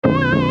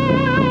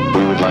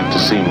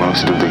see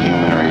most of the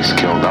human race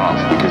killed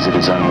off because it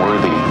is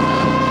unworthy.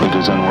 It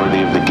is unworthy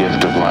of the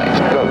gift of life.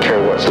 I don't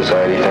care what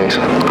society thinks.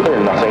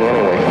 They're nothing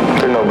anyway.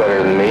 They're no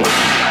better than me.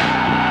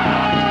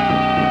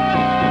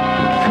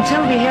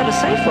 Until we hear the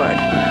safe word,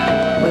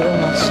 we will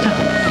not stop.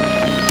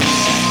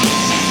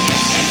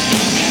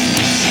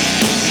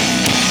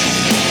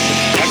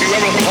 Have you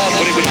ever thought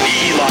what it would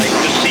be like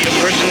to see a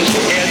person's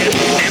head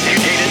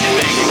amputated?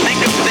 Think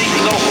of things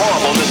so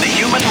horrible that the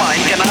human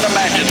mind cannot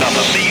imagine them.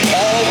 See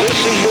all this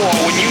and more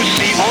when you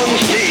see on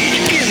stage,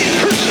 in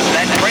person,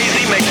 that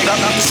crazy mixed up.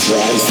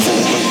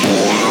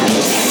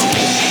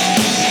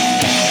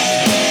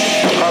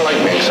 I like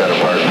being set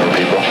apart from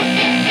people.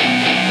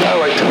 I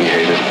like to be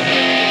hated.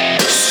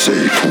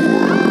 Safe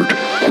Word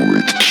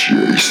with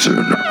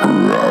Jason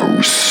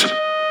Rouse.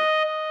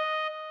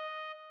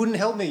 Wouldn't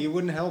help me. You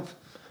wouldn't help.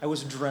 I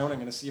was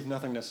drowning in a sea of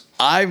nothingness.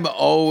 I'm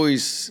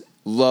always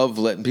love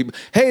letting people.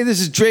 Hey, this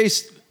is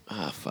Jason.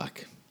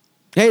 Fuck.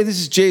 Hey, this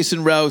is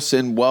Jason Rouse,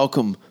 and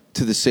welcome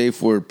to the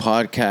Safe Word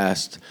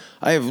podcast.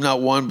 I have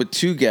not one but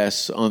two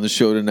guests on the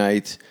show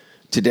tonight.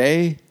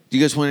 Today, do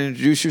you guys want to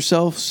introduce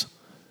yourselves?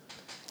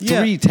 Yeah.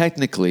 Three,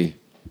 technically.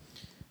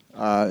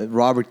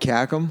 Robert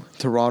Cackham,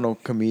 Toronto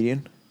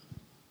comedian.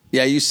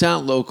 Yeah, you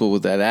sound local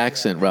with that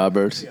accent,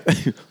 Robert.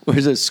 Yeah.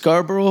 Where's it?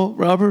 Scarborough,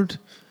 Robert?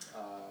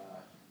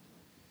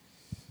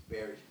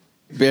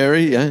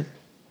 Barry, yeah.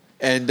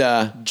 And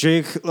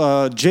Jake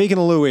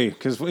and Louie,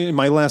 because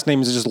my last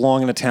name is just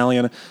long and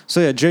Italian. So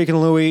yeah, Jake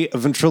and Louie, a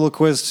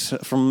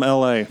ventriloquist from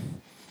L.A.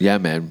 Yeah,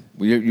 man,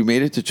 you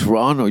made it to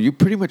Toronto. You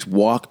pretty much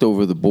walked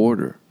over the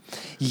border.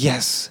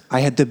 Yes,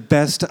 I had the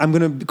best. I'm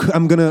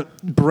gonna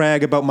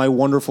brag about my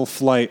wonderful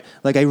flight.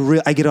 Like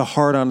I get a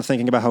hard on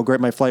thinking about how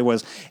great my flight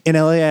was in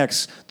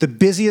LAX, the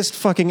busiest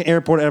fucking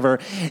airport ever.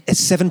 At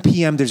 7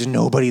 p.m., there's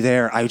nobody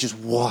there. I just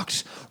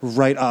walked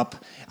right up.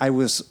 It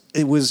was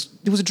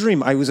a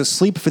dream. I was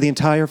asleep for the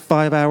entire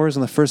 5 hours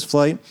on the first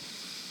flight,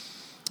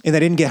 and I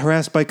didn't get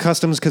harassed by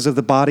customs because of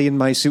the body in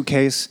my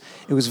suitcase.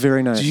 It was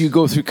very nice. Do you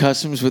go through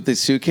customs with the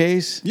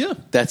suitcase? Yeah,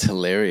 that's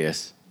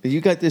hilarious. You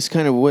got this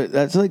kind of what?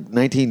 That's like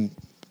 19.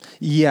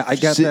 Yeah, I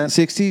got that.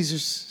 60s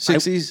or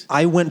 60s?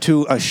 I went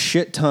to a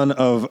shit ton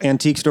of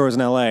antique stores in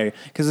LA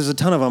because there's a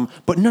ton of them,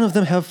 but none of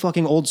them have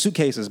fucking old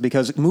suitcases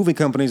because movie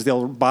companies,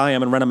 they'll buy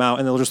them and rent them out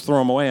and they'll just throw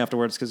them away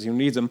afterwards because who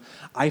needs them.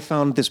 I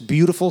found this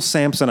beautiful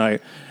Samsonite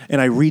and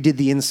I redid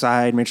the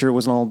inside, made sure it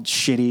wasn't all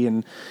shitty.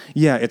 And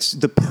yeah, it's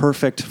the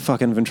perfect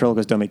fucking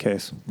ventriloquist dummy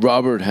case.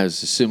 Robert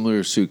has a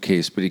similar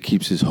suitcase, but he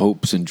keeps his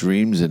hopes and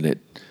dreams in it.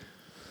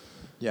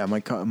 Yeah,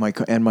 my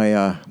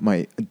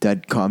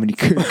dead comedy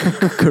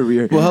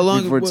career. Well, how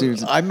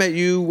long? I met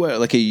you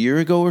like a year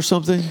ago or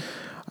something.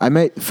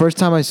 First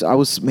time I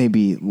was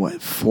maybe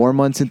 4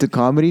 months into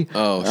comedy.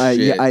 Oh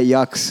shit! At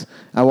Yucks,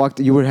 I walked.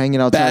 You were hanging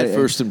outside. Bad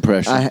first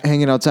impression.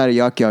 Hanging outside of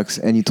Yucks,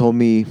 and you told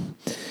me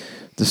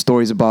the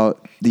stories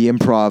about the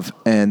Improv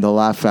and the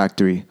Laugh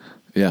Factory.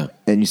 Yeah,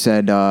 and you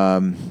said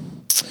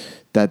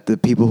that the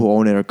people who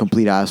own it are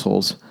complete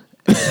assholes.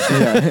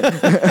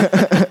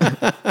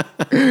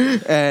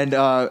 And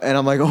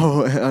I'm like,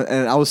 oh,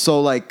 and I was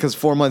so like, because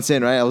 4 months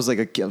in, right? I was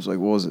like, what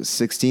was it,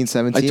 16,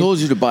 17? I told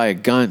you to buy a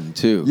gun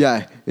too.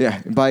 Yeah,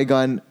 buy a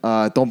gun.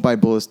 Don't buy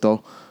bullets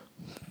though.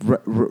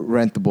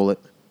 Rent the bullet.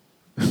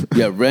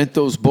 Yeah, rent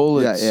those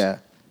bullets. Yeah.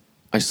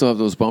 I still have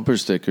those bumper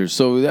stickers.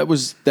 So that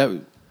was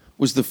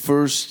the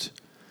first,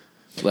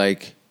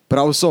 like. But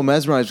I was so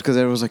mesmerized because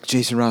everyone was like,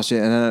 Jason Rouse,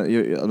 and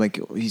then like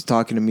he's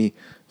talking to me,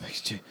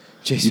 like,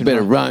 Jason, you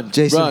better run.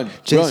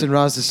 Jason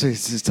Ross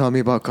is telling me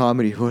about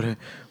comedy. What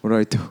do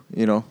I do?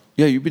 You know?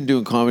 Yeah, you've been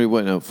doing comedy,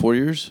 what, now, 4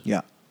 years?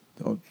 Yeah.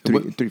 4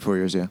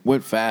 years, yeah.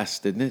 Went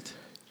fast, didn't it?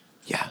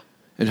 Yeah.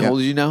 And how old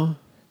are you now?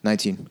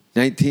 19.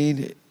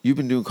 19? You've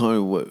been doing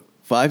comedy, what,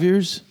 5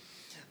 years?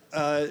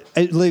 I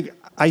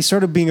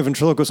started being a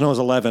ventriloquist when I was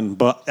 11,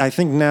 but I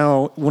think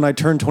now when I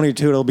turn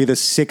 22, it'll be the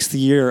 6th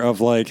year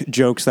of like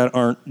jokes that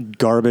aren't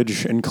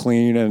garbage and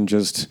clean and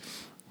just,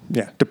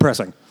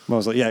 depressing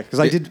mostly. Yeah, because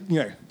I did,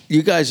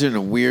 You guys are in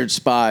a weird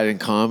spot in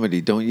comedy,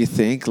 don't you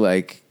think?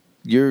 Like,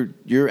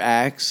 your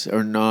acts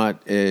are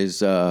not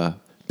as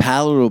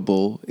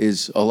palatable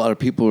as a lot of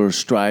people are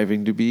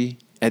striving to be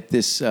at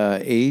this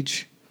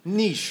age.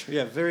 Niche.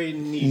 Yeah, very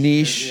niche.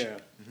 Niche. Yeah.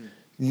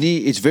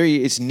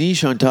 Mm-hmm. It's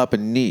niche on top of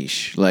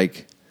niche.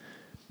 Like,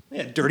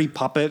 yeah, dirty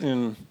puppet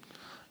and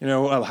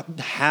a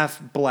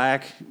half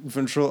black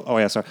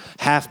ventriloquist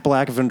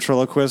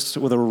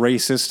with a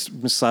racist,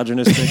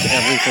 misogynistic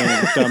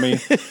everything dummy.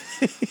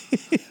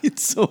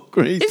 It's so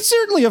great. It's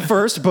certainly a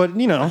first, but I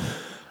think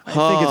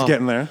it's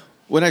getting there.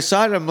 When I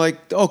saw it, I'm like,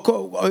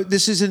 oh,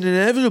 this isn't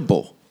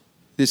inevitable.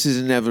 This is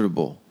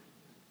inevitable.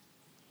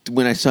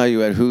 When I saw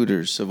you at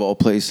Hooters, of all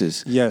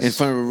places. Yes. In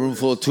front of a room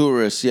full of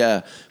tourists,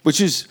 yeah.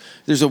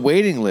 There's a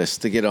waiting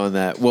list to get on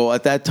that. Well,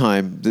 at that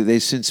time, they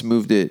since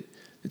moved it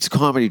It's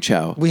Comedy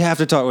Chow. We have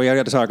to talk. We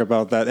got to talk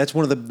about that. That's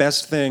one of the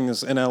best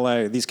things in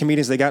LA. These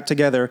comedians, they got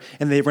together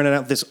and they rented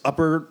out this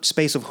upper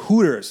space of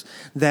Hooters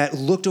that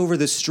looked over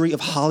the street of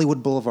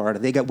Hollywood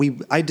Boulevard.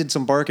 I did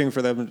some barking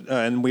for them,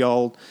 and we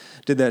all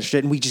did that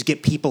shit. And we just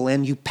get people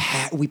in.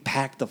 We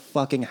packed the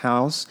fucking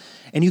house,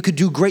 and you could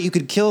do great. You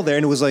could kill there,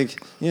 and it was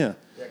like, yeah.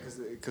 Yeah,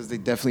 because they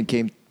definitely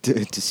came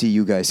to see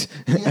you guys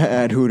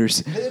at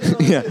Hooters.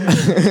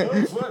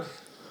 Yeah.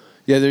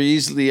 Yeah, they're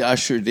easily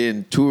ushered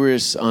in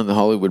tourists on the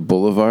Hollywood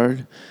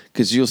Boulevard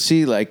because you'll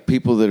see like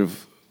people that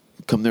have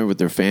come there with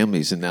their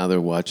families and now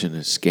they're watching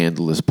a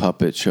scandalous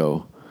puppet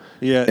show.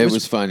 Yeah, it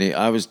was funny.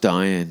 I was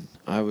dying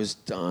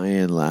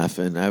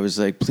laughing. I was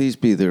like, please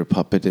be there a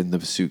puppet in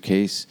the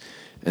suitcase,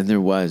 and there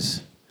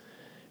was.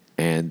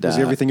 And was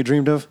it everything you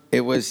dreamed of?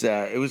 It was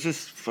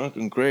just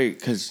fucking great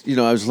because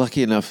I was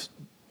lucky enough.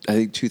 I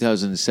think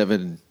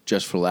 2007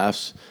 Just for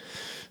Laughs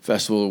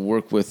festival to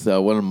work with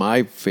one of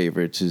my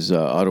favorites is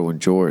Otto and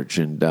George.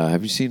 And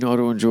have you seen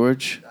Otto and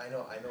George? I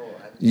know.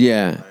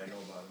 Yeah. I know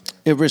about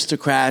it.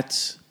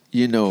 Aristocrats,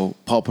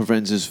 Paul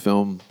Provenz's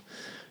film.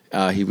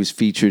 He was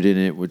featured in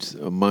it with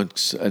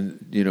amongst,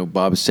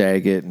 Bob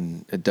Saget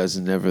and a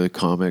dozen other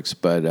comics.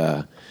 But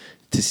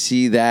to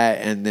see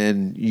that and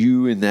then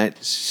you in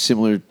that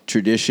similar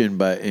tradition,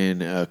 but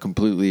in a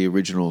completely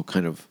original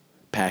kind of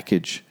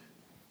package,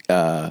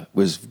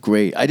 was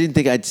great. I didn't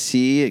think I'd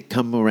see it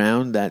come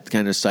around that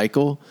kind of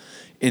cycle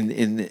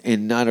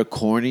in not a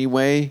corny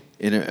way,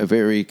 in a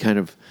very kind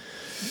of,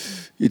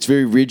 it's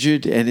very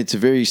rigid and it's a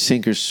very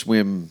sink or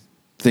swim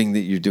thing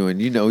that you're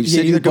doing. You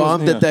said you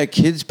bombed at that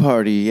kid's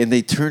party and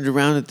they turned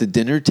around at the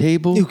dinner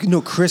table.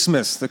 No,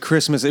 Christmas.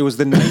 It was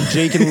the night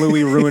Jake and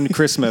Louie ruined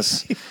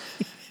Christmas.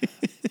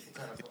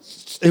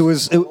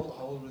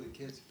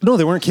 No,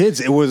 they weren't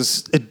kids. It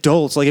was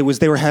adults. They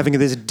were having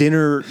this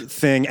dinner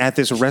thing at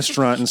this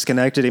restaurant in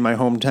Schenectady, my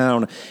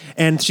hometown.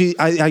 And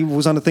I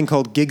was on a thing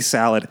called Gig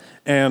Salad,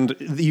 and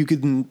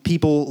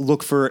people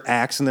look for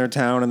acts in their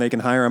town and they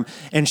can hire them.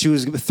 And she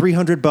was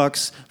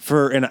 $300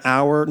 for an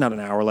hour, not an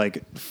hour,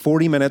 like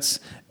 40 minutes.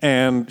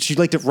 And she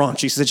liked it raunchy.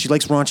 She said she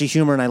likes raunchy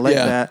humor, and I like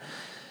that.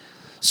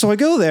 So I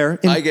go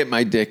there. And I get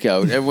my dick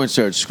out. Everyone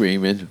starts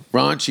screaming.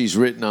 Raunchy's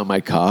written on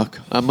my cock.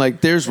 I'm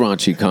like, there's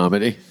raunchy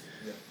comedy.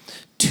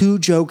 2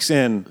 jokes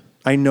in,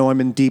 I know I'm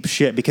in deep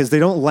shit because they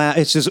don't laugh.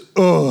 It's just,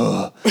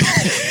 ugh,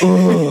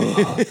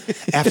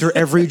 after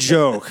every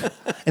joke.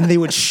 And they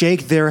would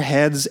shake their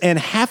heads. And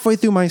halfway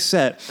through my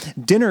set,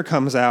 dinner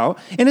comes out.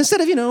 And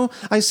instead of,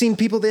 I've seen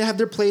people, they have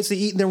their plates, they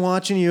eat, and they're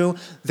watching you.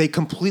 They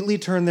completely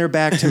turn their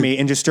back to me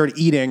and just start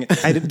eating.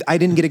 I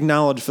didn't get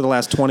acknowledged for the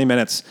last 20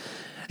 minutes.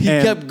 He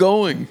kept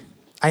going.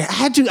 I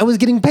had to. I was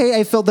getting paid.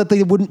 I felt that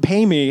they wouldn't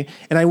pay me,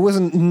 and I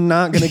wasn't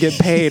not going to get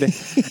paid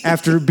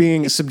after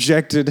being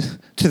subjected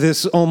to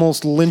this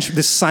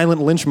this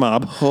silent lynch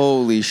mob.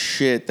 Holy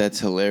shit, that's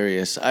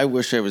hilarious. I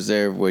wish I was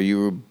there where you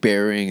were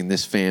burying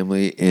this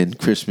family in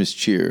Christmas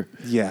cheer.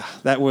 Yeah,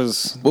 that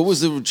was... What was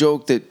the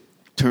joke that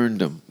turned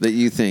them, that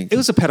you think? It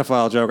was a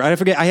pedophile joke. I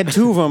forget. I had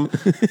 2 of them.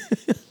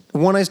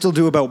 One I still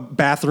do about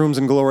bathrooms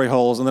and glory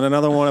holes, and then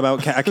another one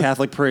about a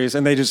Catholic priest,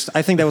 and I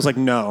think that was like,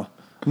 no,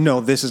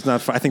 this is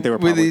not fun. I think they were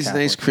probably these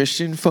Catholic. Nice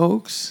Christian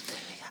folks?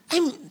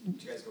 Did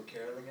you guys go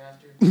caroling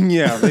after?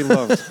 Yeah, they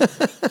loved.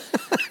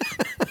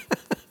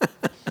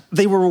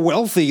 They were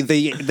wealthy.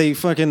 They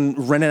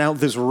fucking rented out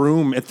this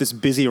room at this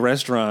busy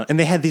restaurant, and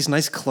they had these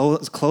nice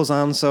clothes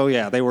on. So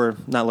yeah, they were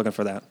not looking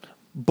for that.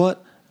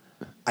 But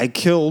I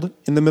killed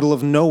in the middle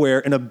of nowhere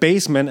in a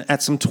basement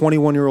at some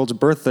 21-year-old's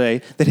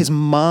birthday that his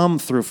mom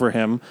threw for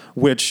him,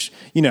 which,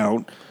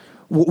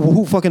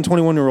 who fucking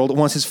 21-year-old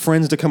wants his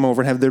friends to come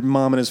over and have their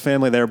mom and his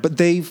family there? But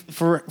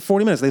for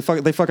 40 minutes, they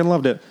fucking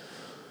loved it.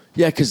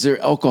 Yeah, because they're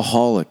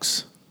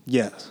alcoholics.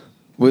 Yes.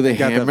 Were they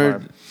Got that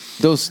hammered? vibe.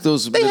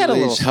 Those They had a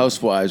middle-aged little-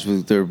 housewives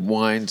with their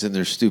wines and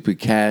their stupid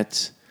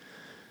cats.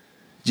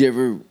 Did you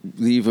ever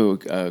leave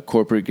a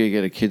corporate gig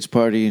at a kid's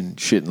party and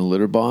shit in the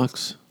litter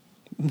box?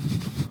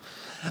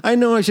 I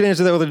know I should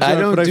answer that with a joke, I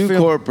don't but do I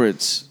feel...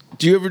 corporates.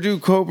 Do you ever do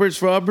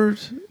corporates,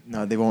 Robert?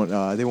 No, they won't.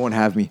 They won't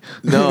have me.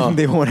 No.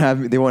 they won't have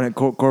me. They won't have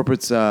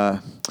corporates.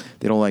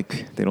 They don't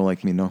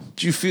like me. No.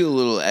 Do you feel a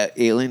little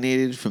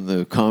alienated from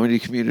the comedy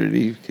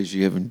community because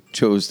you haven't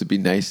chose to be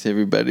nice to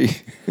everybody?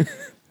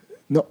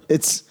 No,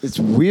 it's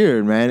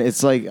weird, man.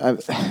 It's like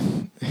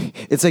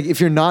if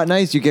you're not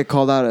nice, you get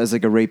called out as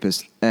like a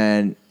rapist,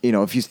 and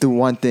if you do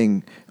one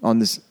thing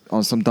on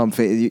some dumb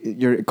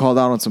you're called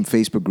out on some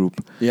Facebook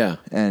group. Yeah,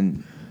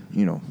 and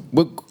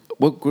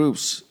what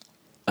groups?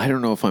 I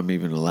don't know if I'm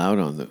even allowed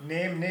on them.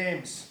 Name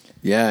names.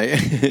 Yeah,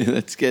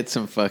 let's get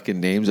some fucking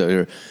names out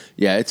here.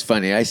 Yeah, it's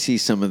funny. I see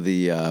some of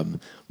the.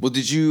 What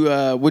did you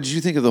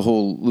think of the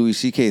whole Louis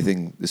C.K.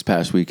 thing this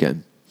past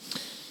weekend?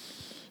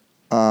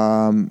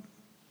 7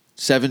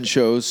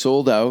 shows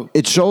sold out.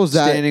 It shows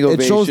that standing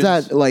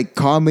ovations. Like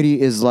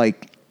comedy is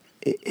like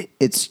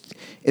it's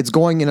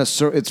going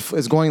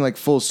it's going like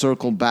full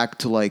circle back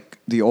to like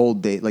the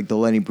old day, like the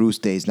Lenny Bruce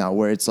days now,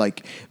 where it's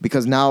like,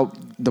 because now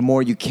the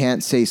more you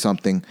can't say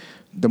something,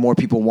 the more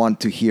people want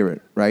to hear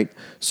it, right?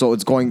 So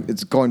it's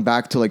going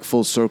back to like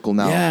full circle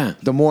now. Yeah.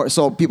 The more,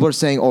 so people are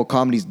saying, "Oh,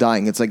 comedy's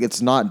dying." It's like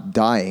it's not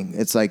dying.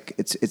 It's like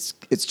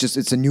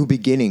it's a new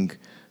beginning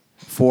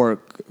for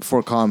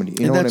comedy. You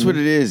And know that's what I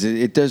mean? what it is.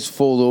 It does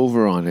fold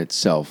over on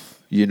itself,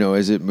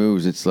 as it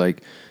moves. It's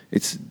like,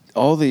 it's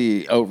all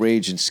the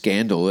outrage and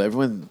scandal.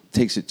 Everyone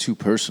takes it too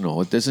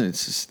personal. It doesn't.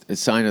 It's just a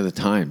sign of the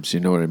times. You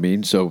know what I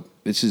mean? So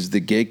this is the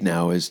gig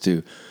now, is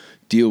to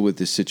deal with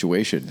this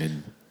situation,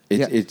 and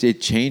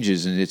it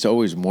changes, and it's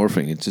always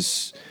morphing. It's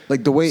just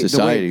like the way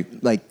society.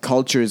 like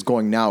culture is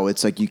going now.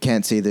 It's like you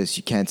can't say this,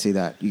 you can't say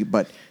that.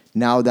 But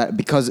now that,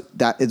 because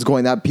that it's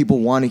going, that people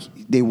want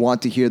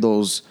to hear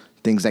those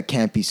things that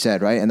can't be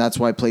said, right? And that's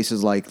why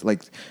places like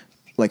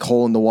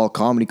hole in the wall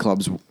comedy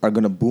clubs are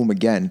gonna boom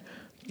again.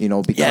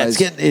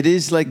 Because it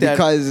is like that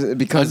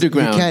because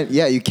underground.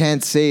 you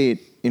can't say it.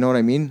 You know what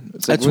I mean?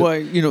 It's like That's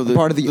why,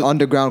 part of the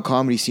underground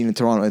comedy scene in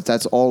Toronto.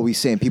 That's all we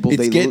say. And people,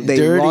 It's getting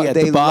dirty at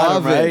the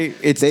bottom, love right?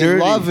 It. They dirty.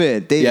 love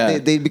it. Yeah.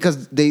 They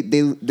because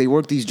they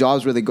work these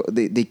jobs where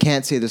they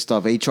can't say this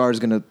stuff. HR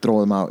is gonna throw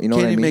them out. You know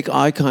Can't what I even mean? make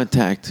eye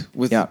contact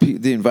with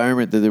the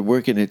environment that they're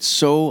working. It's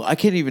so, I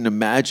can't even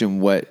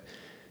imagine what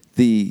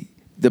the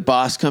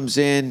boss comes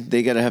in.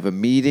 They got to have a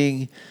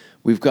meeting.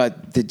 We've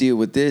got to deal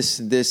with this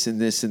and this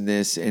and this and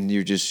this, and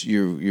you're just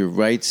your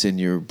rights and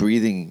your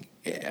breathing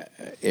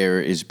air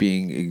is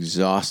being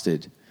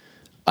exhausted.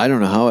 I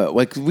don't know how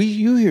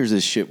you hear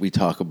this shit we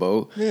talk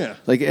about. Yeah.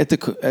 Like at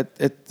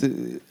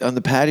the on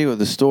the patio of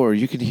the store,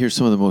 you can hear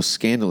some of the most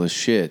scandalous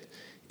shit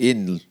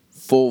in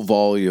full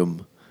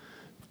volume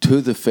to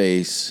the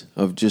face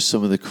of just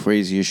some of the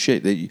craziest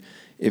shit that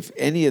if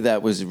any of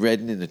that was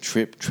read in a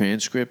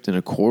transcript in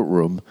a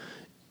courtroom,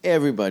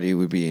 everybody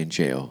would be in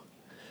jail.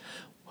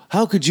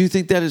 How could you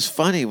think that is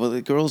funny? Well,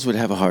 the girls would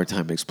have a hard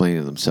time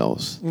explaining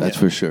themselves. That's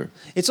for sure.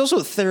 It's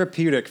also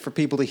therapeutic for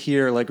people to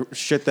hear like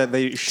shit that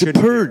they shouldn't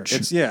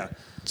purge. hear.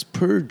 It's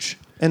purge.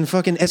 And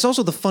it's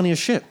also the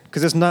funniest shit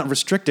because it's not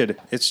restricted.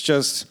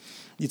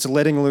 It's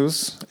letting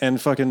loose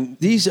and fucking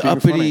These being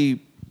uppity,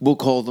 funny. we'll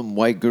call them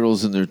white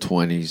girls in their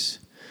 20s,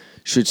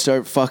 should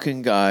start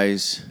fucking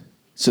guys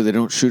so they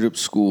don't shoot up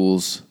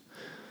schools.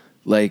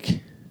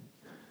 Like,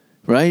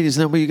 right? Isn't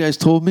that what you guys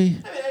told me? I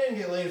mean, I didn't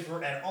get laid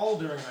at all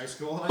during high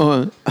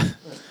school.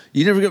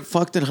 You never got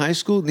fucked in high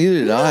school? Neither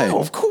did I. No,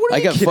 of course. I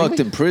got kidding fucked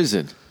me? in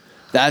prison.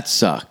 That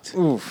sucked.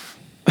 Oof.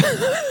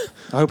 I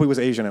hope he was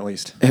Asian at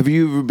least. Have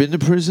you ever been to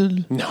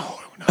prison? No.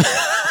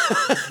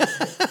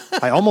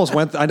 I almost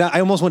went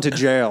to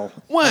jail.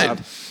 What?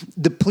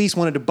 The police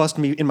wanted to bust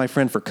me and my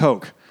friend for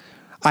coke.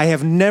 I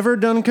have never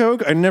done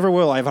coke. I never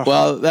will.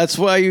 Well, that's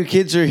why you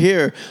kids are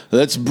here.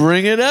 Let's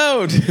bring it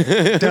out.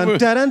 Dun, dun,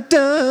 dun,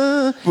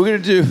 dun. We're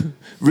going to do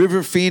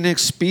River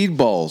Phoenix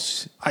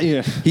Speedballs.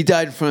 Yeah. He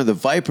died in front of the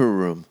Viper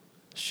Room.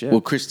 Shit. Well,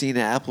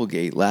 Christina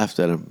Applegate laughed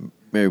at him,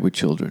 Married with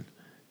Children.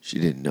 She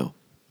didn't know.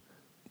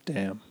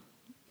 Damn.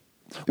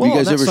 Have you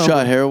guys ever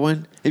shot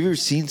heroin? Have you ever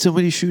seen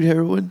somebody shoot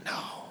heroin? No.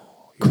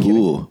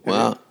 Cool.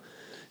 Wow.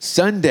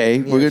 Sunday,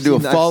 we're going to do a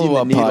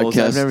follow-up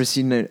podcast. I've never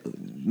seen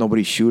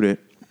nobody shoot it.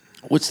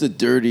 What's the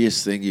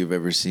dirtiest thing you've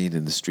ever seen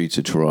in the streets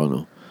of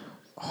Toronto?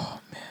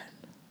 Oh, man.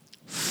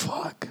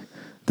 Fuck.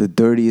 The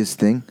dirtiest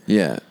thing?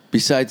 Yeah.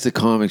 Besides the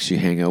comics you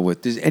hang out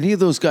with, does any of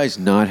those guys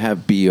not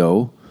have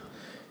BO?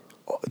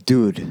 Oh,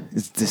 dude,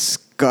 it's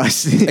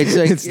disgusting. It's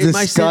like, it's am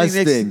I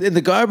standing disgusting. and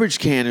the garbage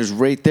can is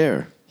right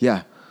there.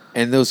 Yeah.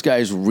 And those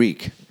guys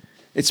reek.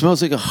 It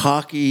smells like a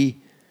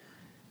hockey,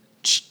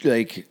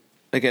 like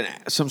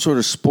some sort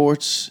of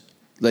sports,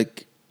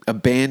 like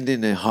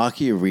abandoned a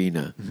hockey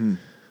arena. Mm-hmm.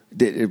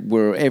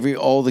 Where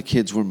all the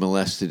kids were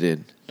molested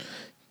in.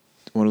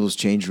 One of those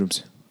change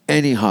rooms.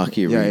 Any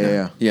hockey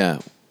arena. Yeah.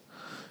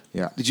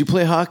 Did you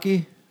play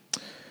hockey?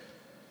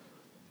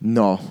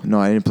 No,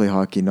 I didn't play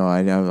hockey. No,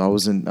 I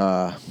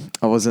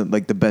wasn't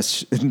like the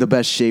best in the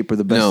best shape or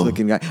the best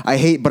looking guy. I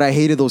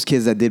hated those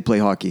kids that did play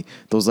hockey.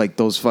 Those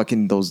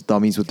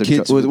dummies with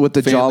their with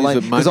the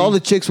jawline. Because all the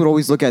chicks would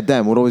always look at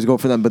them, would always go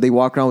for them, but they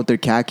walk around with their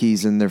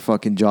khakis and their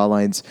fucking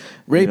jawlines.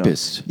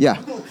 Rapists. You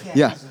know?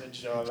 Yeah.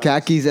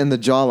 Khakis and the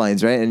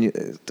jawlines, right?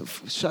 And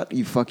shut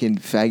you fucking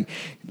fag.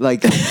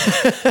 Like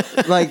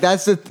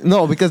that's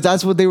because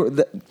that's what they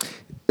were.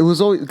 It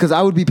was always because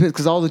I would be pissed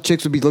because all the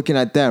chicks would be looking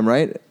at them,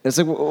 right? It's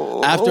like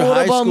after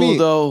high school,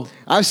 though,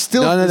 I'm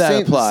still none of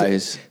that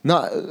applies.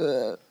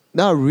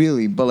 Not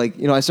really, but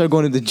I started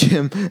going to the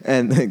gym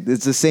and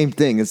it's the same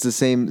thing. It's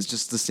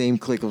just the same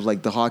clique of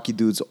like the hockey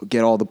dudes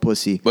get all the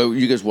pussy. But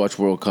you guys watch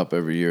World Cup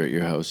every year at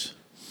your house?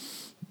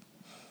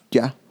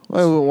 Yeah.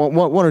 Well,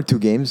 one or two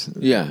games.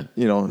 Yeah.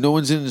 No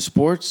one's into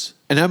sports?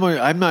 And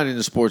I'm not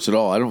into sports at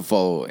all. I don't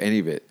follow any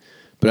of it.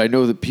 But I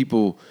know that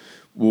people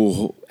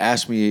will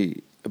ask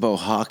me about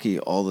hockey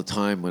all the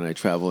time when I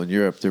travel in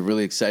Europe. They're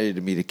really excited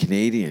to meet a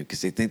Canadian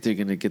because they think they're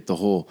going to get the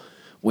whole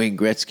Wayne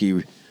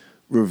Gretzky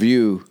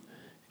review.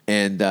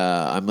 And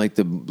I'm like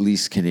the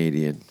least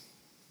Canadian.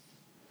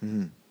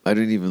 Mm. I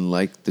don't even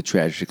like the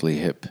Tragically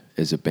Hip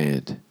as a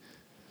band.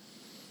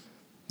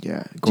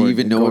 Yeah. Do you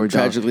even know what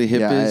Tragically Hip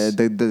yeah, is?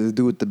 The dude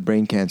with the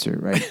brain cancer,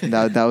 right?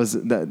 that was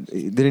that.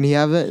 Didn't he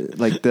have it?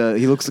 Like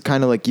he looks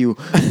kind of like you,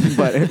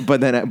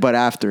 but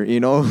after, you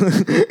know.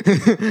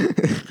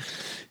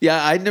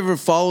 Yeah, I never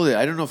followed it.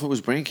 I don't know if it was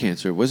brain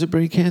cancer. Was it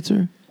brain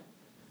cancer?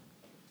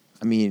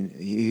 I mean,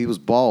 he was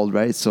bald,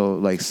 right? So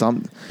like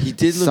he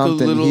did look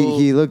something. a little.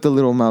 He looked a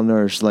little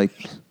malnourished. Like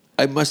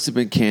I must have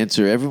been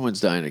cancer. Everyone's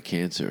dying of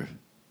cancer.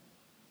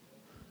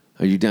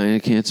 Are you dying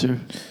of cancer?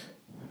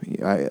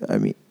 I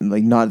mean,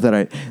 like not that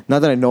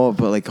I know of,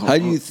 but like how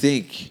do you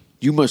think?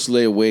 You must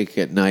lay awake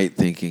at night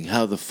thinking,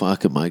 how the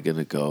fuck am I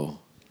gonna go?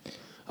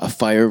 A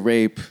fire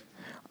rape?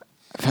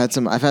 I've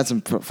had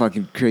some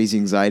fucking crazy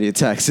anxiety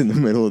attacks in the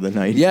middle of the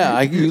night.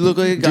 Yeah, you look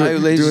like a guy who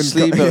lays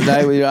asleep at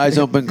night with your eyes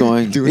open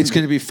going, it's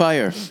going to be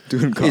fire.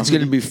 It's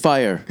going to be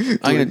fire. I'm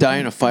going to die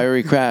in a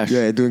fiery crash.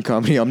 Yeah, doing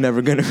comedy. I'm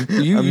never going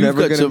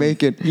to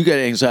make it. You got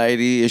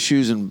anxiety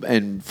issues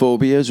and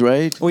phobias,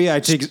 right? Oh, yeah, I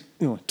take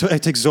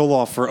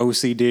Zoloft for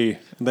OCD.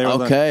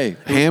 Okay.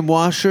 Hand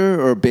washer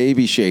or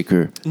baby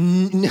shaker?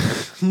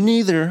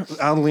 Neither,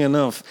 oddly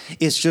enough.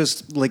 It's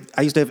just like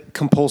I used to have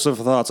compulsive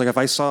thoughts. Like if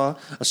I saw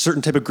a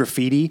certain type of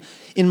graffiti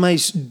in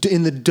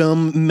the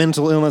dumb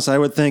mental illness, I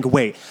would think,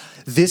 wait,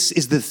 this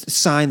is the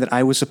sign that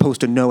I was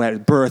supposed to know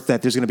at birth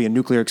that there's going to be a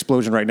nuclear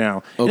explosion right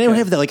now. Okay. And I would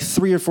have that like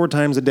 3 or 4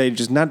 times a day,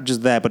 just not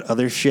just that, but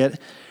other shit.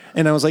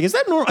 And I was like, is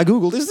that normal? I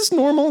Googled, is this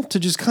normal to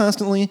just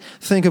constantly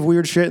think of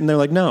weird shit? And they're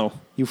like, no,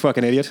 you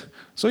fucking idiot.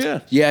 So yeah.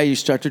 Yeah, you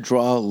start to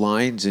draw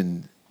lines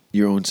in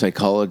your own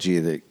psychology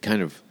that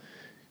kind of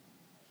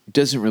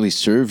doesn't really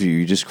serve you.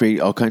 You just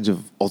create all kinds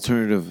of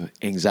alternative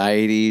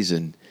anxieties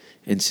and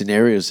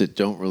scenarios that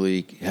don't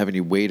really have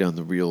any weight on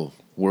the real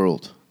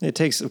world. It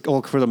takes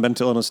all for the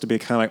mental illness to be a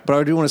comic. But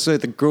I do want to say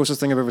that the grossest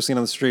thing I've ever seen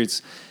on the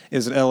streets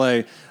is in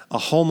L.A., a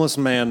homeless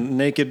man,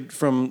 naked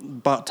from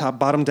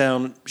bottom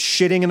down,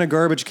 shitting in a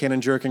garbage can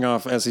and jerking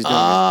off as he's doing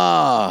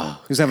it.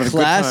 He's having a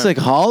classic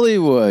good time.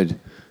 Hollywood.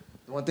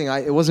 One thing,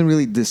 it wasn't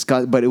really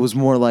discussed, but it was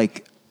more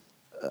like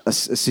a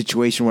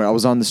situation where I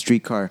was on the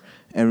streetcar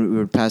and we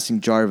were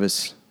passing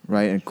Jarvis,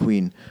 right, and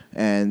Queen,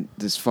 and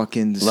this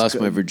fucking lost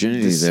my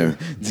virginity there.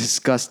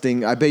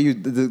 Disgusting. I bet you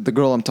the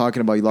girl I'm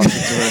talking about, you lost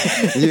it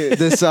to her.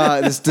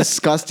 This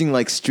disgusting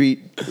like street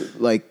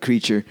like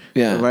creature,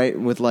 yeah, right,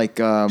 with like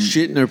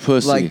shit in her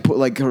pussy,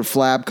 like her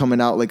flab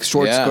coming out, like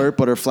short skirt,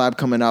 but her flab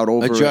coming out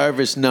over a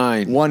Jarvis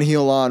 9, one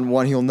heel on,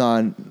 one heel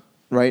non,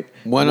 right,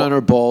 one on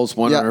her balls,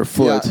 one on her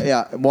foot,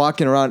 yeah,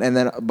 walking around, and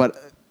then but.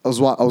 I was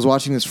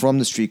watching this from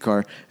the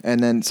streetcar,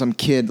 and then some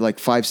kid, like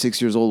 5-6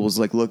 years old, was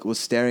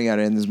staring at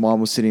it, and his mom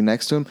was sitting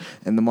next to him,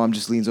 and the mom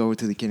just leans over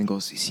to the kid and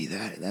goes, "You see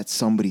that? That's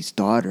somebody's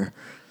daughter."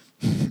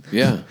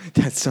 Yeah,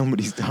 that's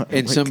somebody's daughter,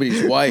 and like,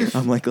 somebody's wife.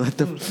 I'm like,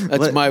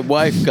 that's my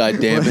wife. God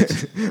damn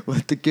it!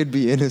 Let the kid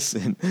be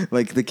innocent.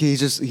 Like the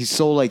kid, he's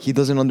so like he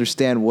doesn't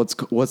understand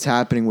what's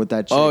happening with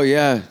that chick. Oh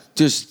yeah,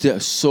 just a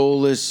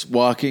soulless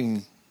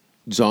walking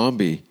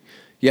zombie.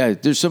 Yeah,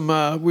 there's some.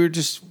 When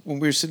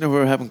we were sitting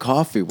over having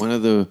coffee, one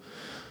of the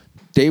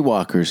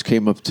daywalkers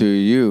came up to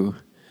you.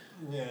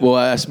 Yeah. Well,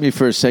 asked me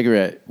for a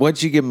cigarette.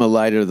 Once you give him a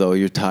lighter, though,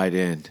 you're tied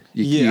in.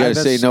 You got to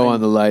say no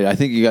on the light. I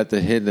think you got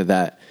the hint of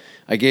that.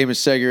 I gave him a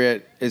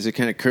cigarette as a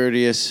kind of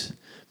courteous.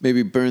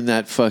 Maybe burn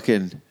that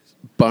fucking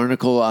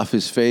barnacle off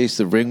his face,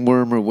 the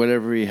ringworm or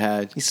whatever he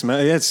had. He smell.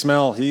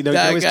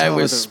 That guy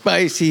was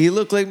spicy. He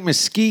looked like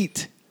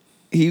mesquite.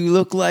 He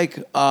looked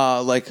like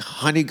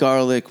honey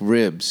garlic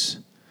ribs.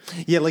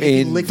 Yeah, like if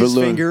he licked his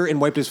finger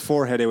and wiped his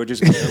forehead, it would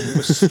just be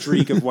a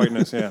streak of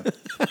whiteness. Yeah,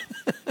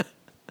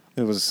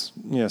 it was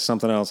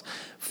something else.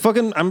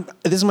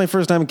 This is my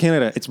first time in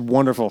Canada. It's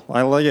wonderful.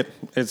 I like it.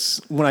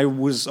 It's when I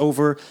was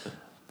over.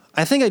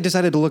 I think I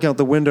decided to look out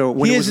the window.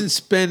 When he hasn't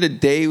spent a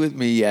day with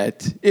me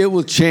yet. It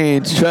will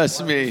change.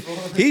 Trust me.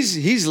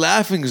 He's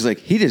laughing. He's like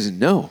he doesn't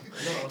know.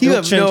 You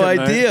have no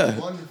idea.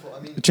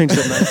 Change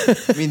that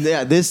night. I mean,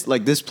 yeah,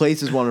 this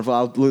place is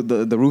wonderful.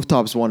 The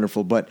rooftop's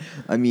wonderful, but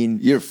I mean,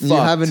 you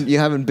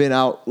haven't been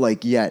out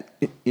like yet,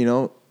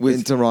 with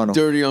in Toronto.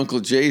 Dirty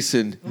Uncle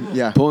Jason,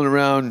 pulling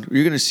around.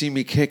 You're gonna see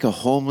me kick a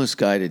homeless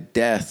guy to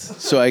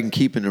death so I can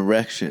keep an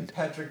erection.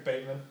 Patrick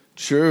Bateman.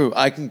 True,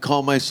 I can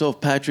call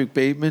myself Patrick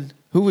Bateman.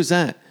 Who was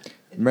that?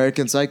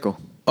 American Psycho.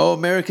 Oh,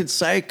 American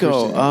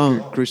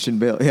Psycho. Christian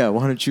Bale. Yeah,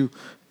 why don't you?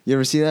 You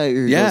ever see that?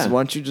 Yeah. Why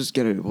don't you just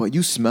get it? Well,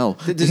 you smell.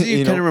 Does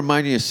he kind of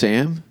remind you of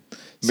Sam?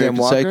 Sam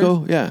Walker?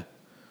 Psycho? Yeah.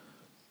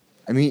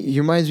 I mean, he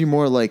reminds me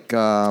more like he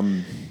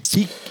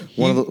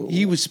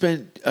was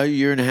spent a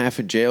year and a half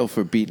in jail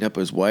for beating up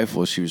his wife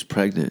while she was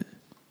pregnant.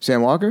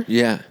 Sam Walker?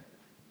 Yeah.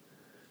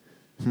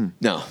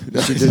 No.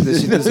 Did she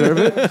deserve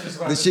it?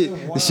 Did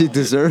she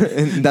deserve it?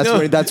 And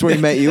that's where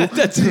he met you?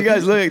 That's what you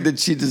guys look like. Did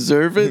she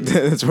deserve it?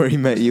 That's where he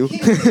met you.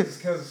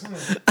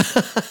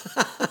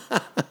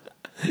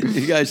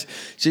 You guys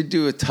should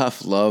do a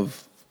tough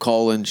love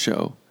call-in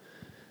show.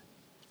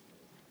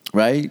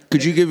 Right?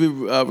 Could you give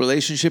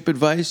relationship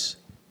advice?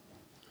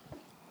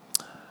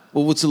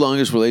 Well, what's the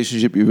longest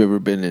relationship you've ever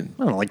been in?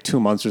 I don't know, like 2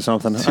 months or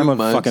something. 2 I'm a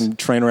months. fucking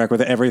train wreck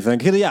with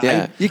everything.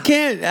 Yeah, you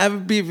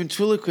can't be a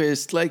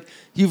ventriloquist. Like,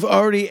 you've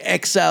already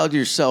exiled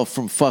yourself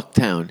from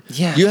Fucktown.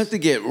 Yes. You have to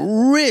get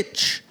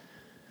rich.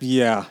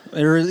 Yeah.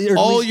 Or at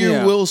All least- your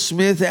yeah. Will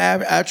Smith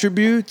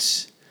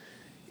attributes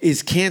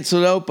is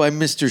canceled out by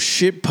Mr.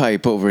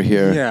 Shitpipe over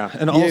here. Yeah,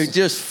 and you also-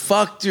 just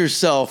fucked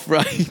yourself,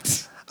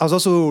 right? I was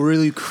also a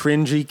really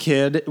cringy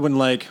kid when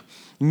like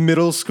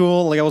middle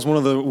school. Like I was one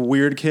of the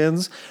weird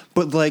kids,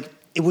 but like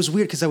it was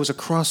weird because I was a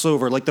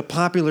crossover. Like the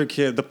popular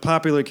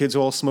kids who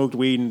all smoked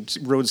weed and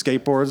rode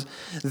skateboards.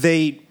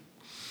 They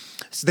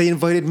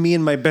invited me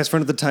and my best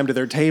friend at the time to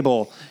their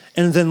table,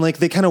 and then like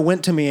they kind of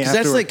went to me after.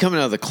 That's like coming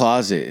out of the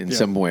closet in Yeah.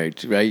 some way,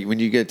 right? When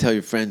you get to tell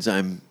your friends,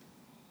 I'm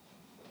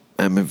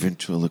a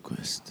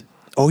ventriloquist.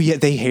 Oh yeah,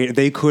 they hated.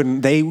 They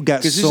couldn't. They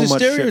got Because so there's a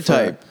much shit for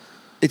stereotype. it.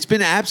 It's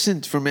been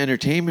absent from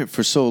entertainment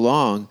for so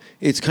long.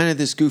 It's kind of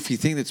this goofy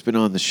thing that's been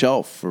on the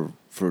shelf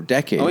for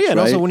decades. Oh yeah, and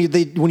right? also when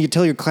you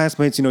tell your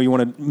classmates, you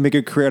want to make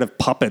a career out of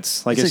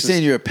puppets. Like It's like just-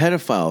 saying you're a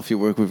pedophile if you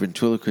work with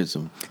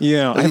ventriloquism.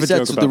 Yeah, At I have least a joke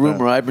that's about the rumor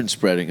that. I've been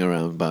spreading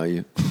around about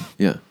you.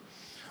 Yeah.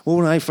 Well,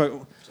 when I fuck.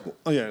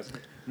 Oh yeah.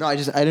 No, I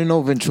didn't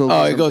know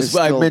ventriloquism. Oh, he goes, is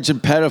I still-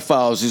 mentioned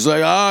pedophiles. He's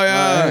like, oh,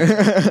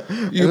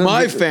 yeah. you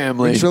my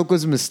family.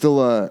 Ventriloquism is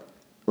still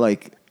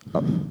like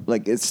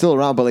it's still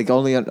around, but like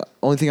only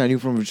thing I knew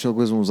from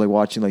ventriloquism was like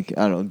watching like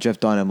I don't know Jeff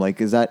Dunham.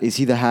 Like, is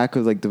he the hack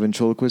of like the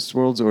ventriloquist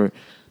worlds or?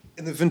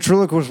 In the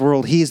ventriloquist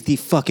world, he is the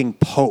fucking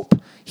pope.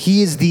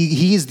 He is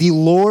the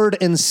Lord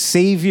and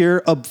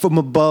Savior from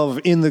above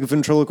in the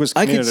ventriloquist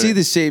I community. can see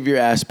the savior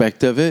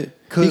aspect of it.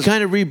 He 'Cause-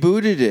 kind of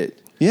rebooted it.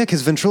 Yeah,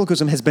 because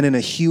ventriloquism has been in a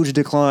huge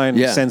decline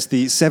Yeah. since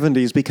the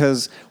 70s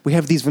because we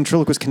have these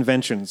ventriloquist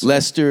conventions.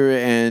 Lester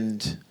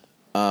and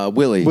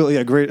Willie. Well,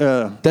 yeah, great.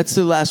 That's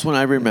the last one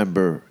I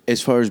remember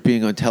as far as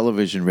being on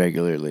television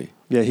regularly.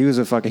 Yeah, he was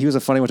a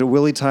funny one.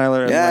 Willie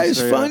Tyler. And Yeah, he's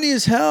Lester, funny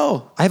as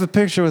hell. I have a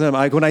picture with him.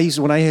 When I used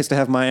to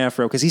have my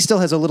afro because he still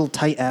has a little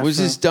tight afro. Was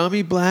his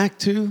dummy black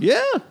too?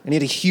 Yeah, and he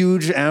had a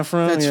huge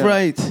afro. That's yeah.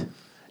 right.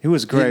 He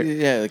was great.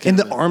 Yeah, like and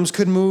the kinda- arms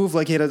could move.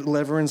 Like he had a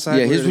lever inside.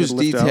 Yeah, where his it was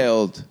would lift out.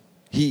 detailed.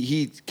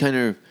 He kind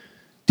of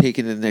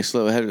taken it to the next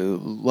level. Had a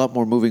lot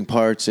more moving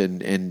parts,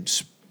 and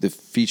the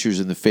features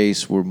in the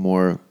face were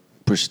more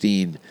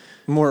pristine.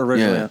 More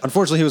original. Yeah. Yeah.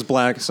 Unfortunately, he was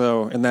black,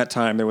 so in that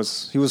time he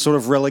was sort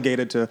of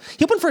relegated to.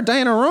 He opened for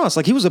Diana Ross.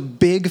 Like he was a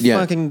big Yeah.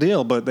 fucking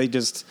deal, but they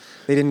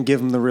didn't give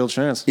him the real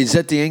chance. Is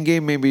that the end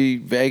game? Maybe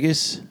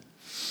Vegas.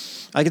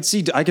 I could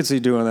see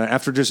doing that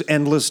after just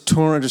endless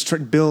touring,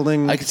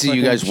 building. I could see you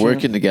fucking guys shit.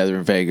 working together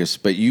in Vegas,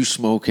 but you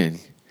smoking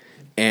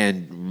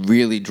and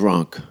really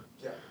drunk.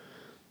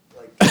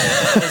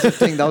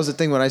 That was the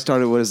thing when I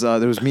started was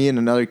there was me and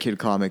another kid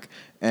comic,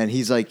 and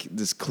he's like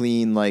this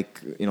clean, like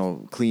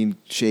clean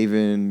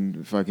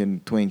shaven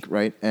fucking twink,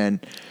 right?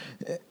 And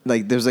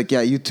like there's like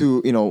you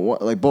two,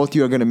 like both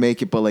you are gonna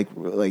make it, but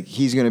like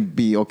he's gonna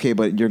be okay,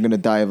 but you're gonna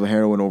die of a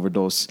heroin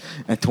overdose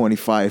at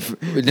 25.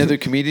 Another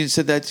comedian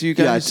said that to you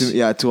guys?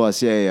 to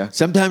us, yeah.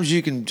 Sometimes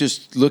you can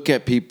just look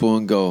at people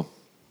and go,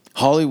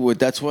 Hollywood,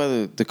 that's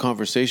why the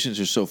conversations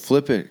are so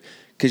flippant.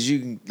 Because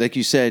you, like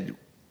you said,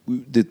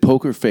 the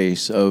poker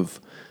face of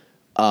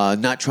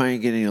not trying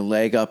to get any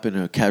leg up in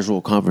a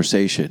casual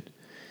conversation.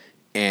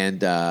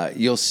 And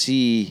you'll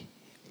see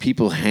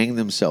people hang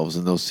themselves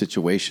in those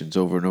situations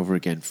over and over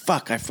again.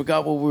 Fuck, I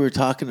forgot what we were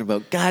talking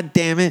about. God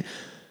damn it.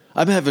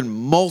 I'm having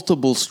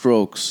multiple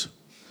strokes.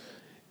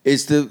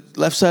 Is the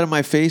left side of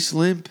my face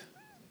limp?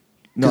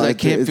 Because I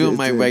can't feel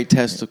my right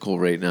testicle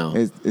right now.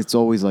 It's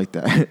always like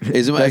that.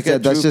 Is it? I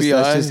got that's droopy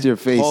eye, just your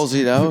face.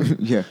 palsied out.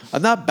 Yeah.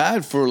 I'm not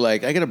bad for I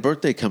got a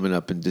birthday coming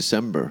up in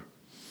December,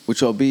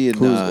 which I'll be in.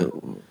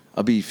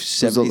 I'll be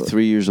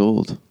 73 years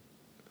old.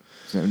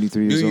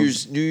 73 years old.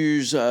 New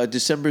Year's,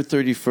 December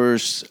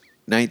 31st,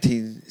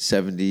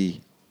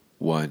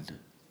 1971.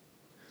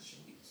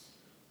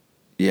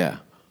 Yeah.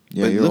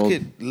 Yeah, But you're look old.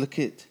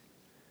 at.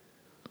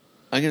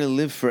 I'm gonna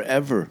live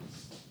forever.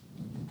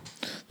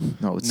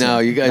 No, it's No,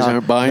 you guys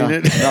aren't buying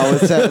it? No,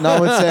 it's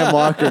Sam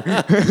Walker.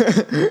 I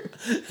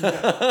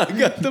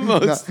got the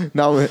most.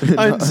 No,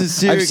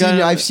 Unsincere kind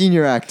of- I've seen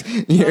your act.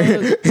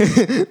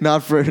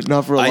 not for a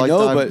long I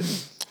know, time. but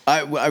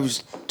I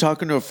was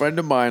talking to a friend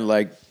of mine.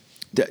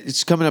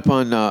 It's coming up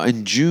on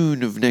in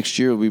June of next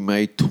year. Will be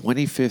my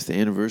 25th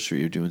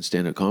anniversary of doing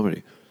stand-up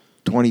comedy.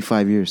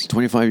 25 years.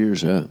 25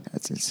 years. Yeah,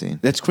 That's insane.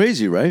 that's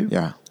crazy, right?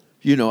 Yeah.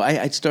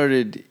 I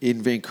started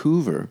in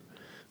Vancouver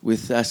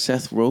with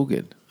Seth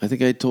Rogen. I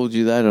think I told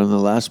you that on the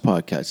last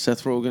podcast.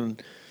 Seth Rogen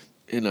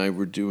and I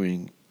were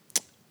doing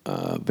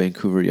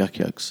Vancouver Yuck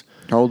Yucks.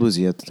 How old was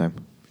he at the time?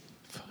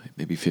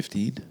 Maybe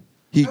 15.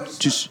 He was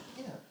just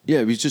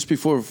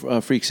before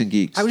Freaks and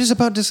Geeks. I was just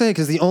about to say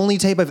because the only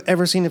tape I've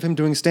ever seen of him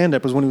doing stand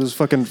up was when he was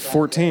fucking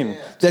 14.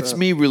 That's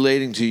me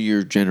relating to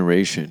your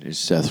generation. Is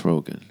Seth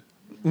Rogen?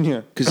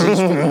 Yeah. Because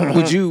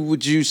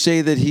would you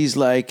say that he's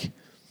like,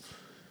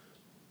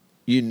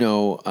 maybe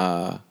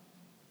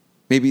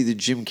the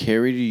Jim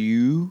Carrey to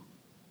you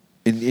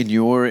in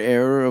your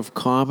era of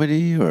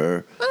comedy,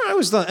 or I don't know. I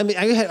was. I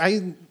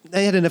mean,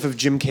 had enough of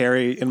Jim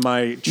Carrey in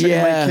my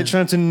Yeah.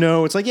 trying to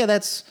know. It's like, yeah,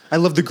 I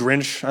love The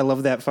Grinch. I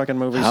love that fucking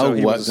movie. So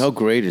he was- How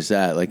great is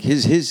that? Like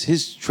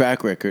his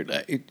track record.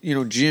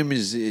 Jim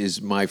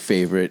is my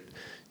favorite.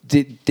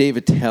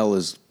 David Tell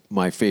is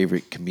my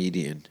favorite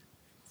comedian,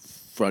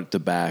 front to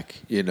back.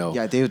 Yeah,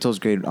 David Tell's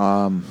great.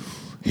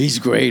 He's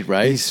great,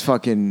 right? He's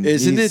fucking,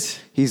 Isn't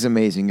it? He's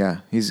amazing. Yeah,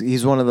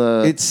 he's one of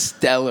the. It's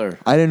stellar.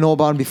 I didn't know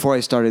about him before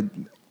I started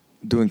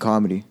doing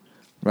comedy.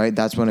 Right,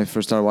 that's when I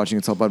first started watching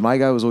it. But my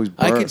guy was always.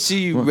 I can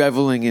see you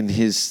reveling in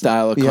his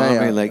style of Yeah,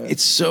 comedy. yeah. Like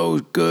it's so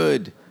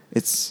good.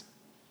 It's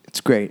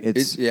great.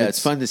 It's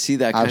fun to see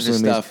that kind of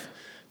absolutely stuff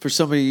for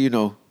somebody.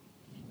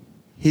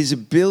 His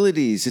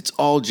abilities. It's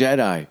all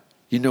Jedi.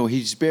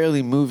 He's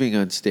barely moving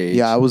on stage.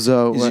 Yeah, I was. He's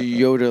a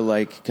Yoda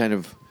like kind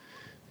of.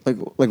 Like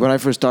when I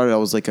first started, I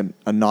was like a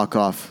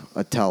knockoff,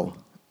 a Tell,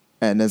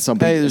 and then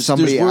somebody There's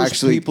somebody worse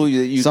actually people that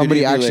you could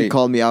somebody actually emulate.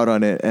 called me out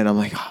on it, and I'm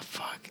like, oh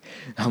fuck.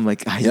 I'm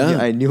like, Yeah.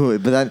 I knew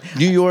it, but then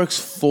New York's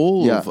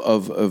full Yeah.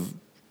 of.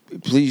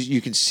 Please, you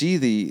can see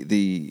the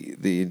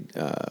the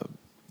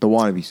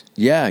wannabes.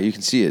 Yeah, you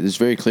can see it. It's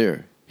very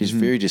clear. He's Mm-hmm.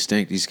 very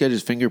distinct. He's got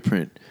his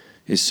fingerprint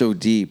is so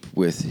deep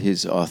with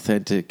his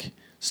authentic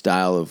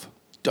style of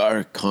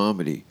dark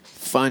comedy,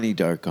 funny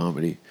dark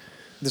comedy.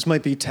 This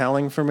might be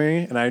telling for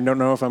me, and I don't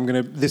know if I'm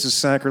gonna. This is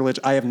sacrilege.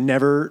 I have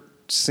never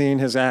seen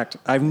his act.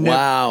 I've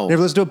Wow.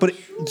 never listened to it.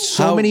 But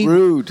so How many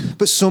rude.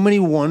 But so many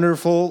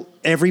wonderful.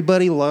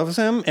 Everybody loves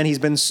him, and he's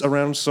been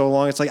around so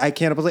long. It's like I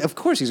can't believe. Of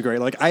course, he's great.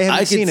 Like I haven't I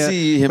can seen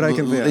see it, him but I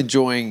can. Yeah.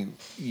 enjoying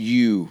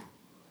you.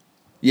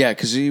 Yeah,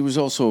 because he was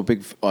also a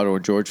big Otto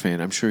and George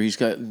fan. I'm sure he's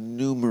got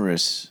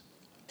numerous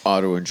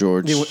Otto and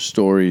George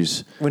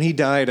stories. When he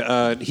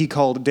died, he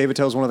called. David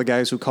Tell's one of the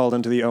guys who called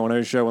into the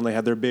O&O show when they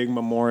had their big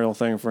memorial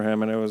thing for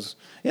him, and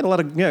he had a lot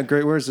of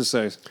great words to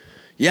say.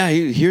 Yeah,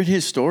 hearing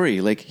his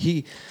story, like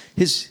he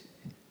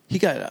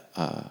got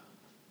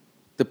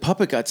the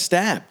puppet got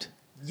stabbed.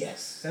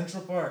 Yes,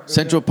 Central Park.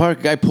 Central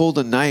Park guy pulled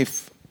a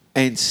knife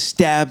and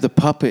stabbed the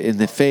puppet in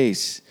the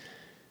face.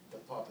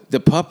 The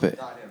puppet.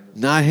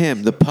 Not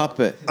him, the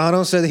puppet.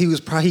 Otto said that he was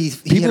probably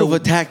People have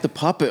attacked the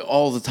puppet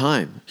all the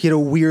time. he had a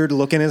weird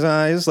look in his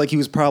eyes, like he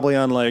was probably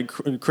on like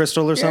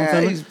crystal or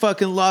something. Yeah, he's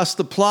fucking lost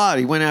the plot.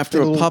 He went after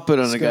a Little puppet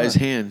on a scar. guy's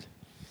hand.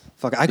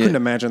 Fuck, I couldn't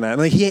imagine that.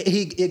 Like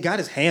he got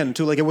his hand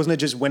too. Like it wasn't. It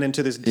just went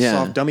into this Yeah.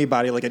 soft dummy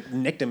body. Like it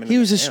nicked him. He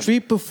was a hand.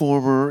 street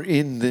performer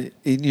in the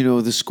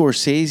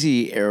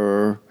Scorsese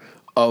era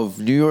of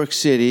New York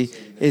City.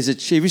 Have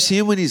you seen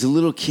him when he's a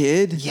little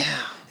kid? Yeah.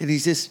 And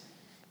he's this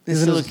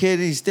Isn't little it- kid.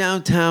 He's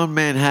downtown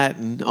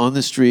Manhattan on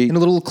the street. in a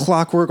little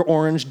Clockwork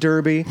Orange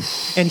derby,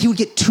 and he would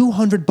get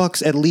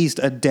 $200 at least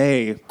a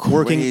day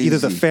working either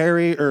the Crazy.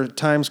 ferry or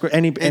Times Square,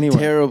 and anywhere.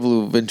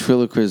 terrible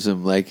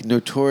ventriloquism, like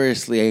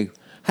notoriously.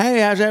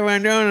 Hey, how's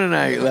everyone doing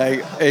tonight?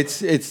 Like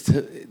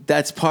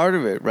that's part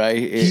of it,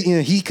 right?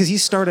 Because he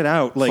started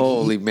out like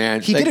Holy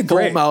man, he like did it full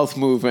great. mouth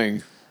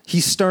moving. He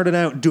started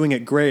out doing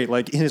it great,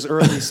 like in his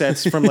early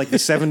sets from like the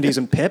 '70s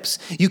and Pips.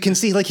 You can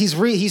see like he's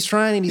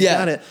trying and he's Yeah.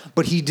 got it,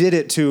 but he did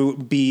it to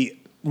be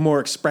more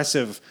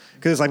expressive.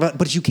 Because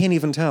but you can't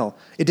even tell.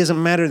 It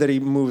doesn't matter that he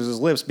moves his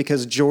lips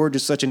because George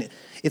is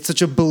it's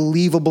such a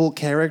believable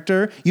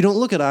character. You don't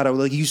look at Otto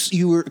like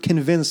you were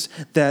convinced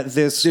that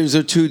this. Those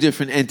are two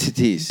different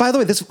entities. By the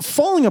way, this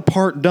falling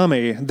apart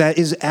dummy that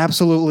is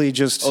absolutely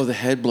just. Oh, the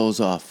head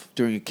blows off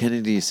during a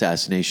Kennedy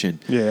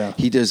assassination. Yeah.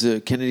 He does a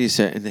Kennedy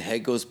set, and the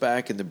head goes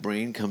back, and the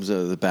brain comes out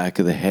of the back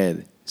of the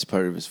head. It's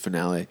part of his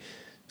finale.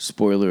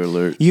 Spoiler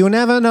alert. You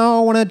never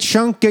know when a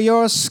chunk of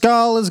your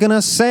skull is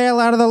gonna sail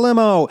out of the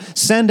limo.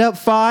 Send up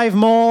 5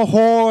 more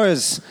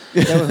whores.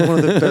 That was one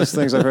of the best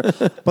things I've heard.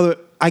 By the way,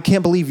 I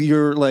can't believe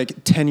you're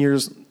like 10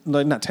 years,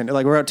 like not 10,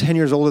 like we're about 10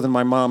 years older than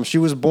my mom. She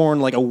was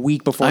born like a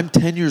week before. I'm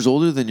 10 years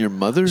older than your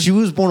mother? She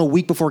was born a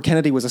week before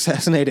Kennedy was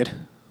assassinated.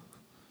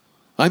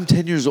 I'm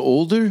 10 years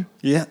older?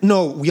 Yeah,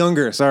 no,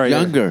 younger. Sorry,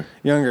 Younger.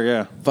 Younger,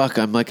 yeah. Fuck,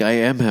 I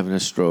am having a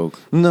stroke.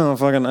 No,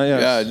 fucking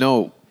yeah. Yeah,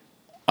 no.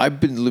 I've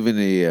been living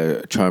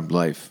a charmed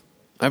life.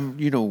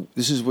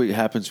 This is what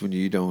happens when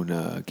you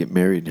don't get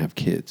married and have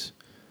kids.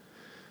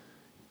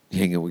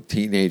 Hanging with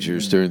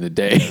teenagers during the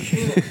day.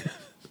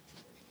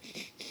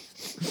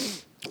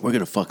 We're going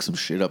to fuck some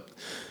shit up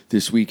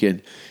this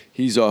weekend.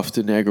 He's off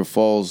to Niagara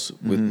Falls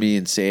with me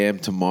and Sam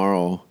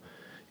tomorrow.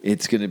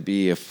 It's going to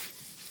be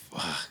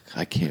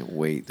I can't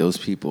wait. Those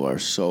people are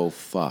so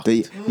fucked.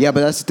 Yeah,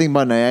 but that's the thing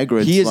about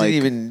Niagara. It's He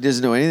like,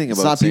 doesn't know anything it's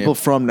about not Sam. people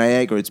from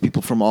Niagara. It's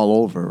people from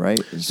all over, right?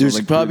 So, There's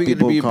like, probably going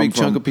to people be a come big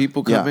chunk from- of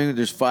people Yeah. coming.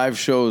 There's 5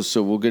 shows,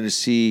 so we're going to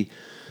see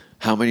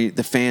how many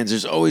the fans.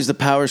 There's always the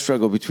power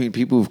struggle between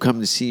people who've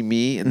come to see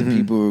me and the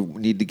people who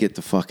need to get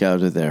the fuck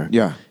out of there.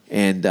 Yeah.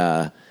 And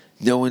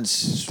no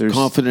one's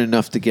confident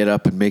enough to get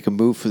up and make a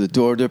move for the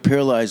door. They're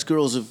paralyzed.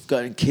 Girls have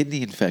gotten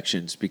kidney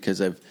infections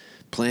because I've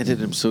planted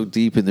them so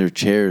deep in their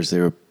chairs. They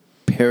were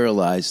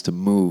paralyzed to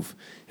move.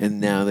 And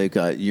now they've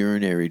got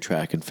urinary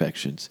tract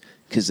infections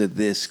because of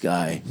this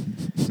guy.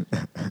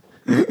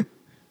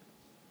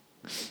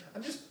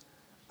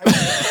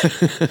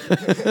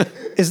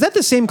 Is that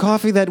the same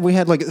coffee that we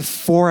had like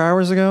 4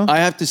 hours ago? I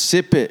have to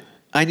sip it.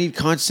 I need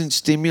constant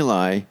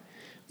stimuli,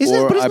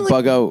 But I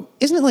bug out.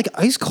 Isn't it like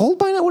ice cold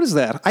by now? What is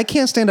that? I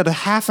can't stand it a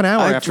half an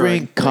hour I after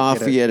drink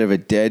coffee get it. out of a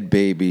dead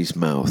baby's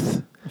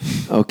mouth.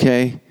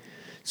 Okay?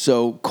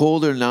 So,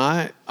 cold or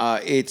not,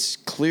 it's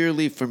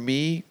clearly for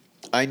me,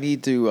 I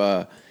need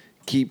to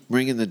keep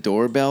ringing the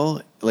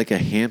doorbell like a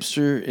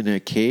hamster in a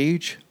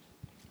cage,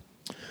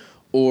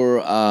 or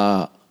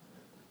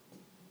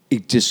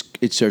it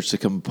starts to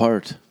come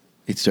apart.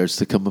 It starts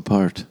to come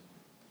apart.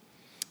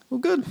 Well,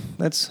 good.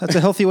 That's a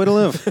healthy way to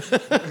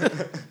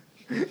live.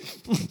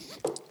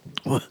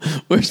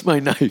 Where's my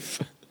knife?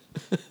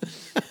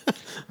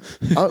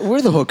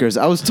 We're the hookers.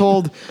 I was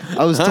told.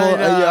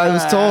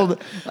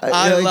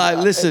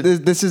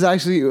 Listen. This is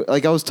actually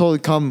like I was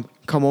told. Come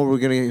over. We're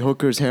gonna get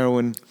hookers,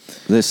 heroin.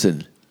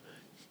 Listen.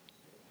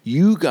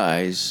 You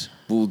guys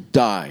will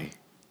die.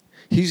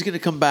 He's gonna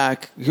come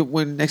back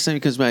when next time he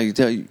comes back.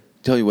 He'll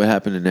tell you what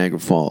happened in Niagara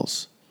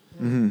Falls,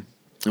 and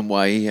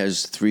why he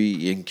has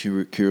 3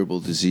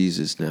 incurable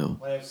diseases now.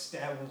 I have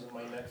stab wounds in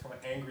my neck from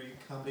angry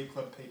comedy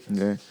club patrons.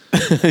 Yeah.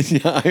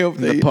 Yeah, I hope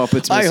The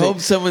puppet's I missing. hope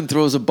someone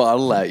throws a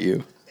bottle at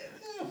you.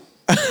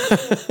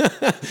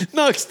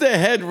 Knocks the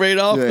head right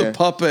off Yeah, the yeah.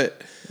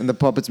 puppet. And the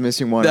puppet's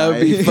missing one That eye.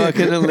 would be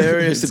fucking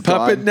hilarious. It's The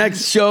puppet gone.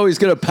 next show, he's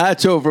gonna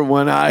patch over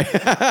one eye.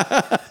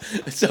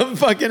 Some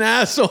fucking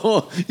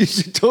asshole. You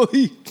should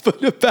totally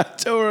put a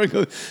patch over and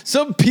go,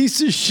 some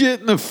piece of shit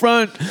in the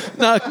front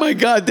knock my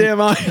goddamn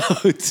eye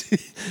out.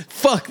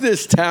 Fuck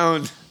this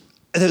town.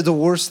 The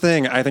worst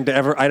thing I think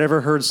I'd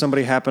ever heard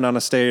somebody happen on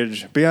a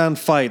stage beyond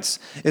fights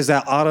is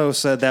that Otto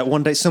said that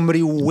one day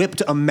somebody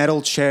whipped a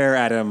metal chair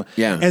at him.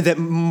 Yeah. And that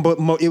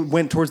it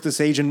went towards the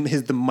stage and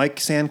the mic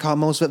stand caught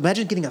most of it.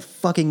 Imagine getting a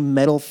fucking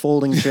metal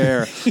folding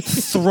chair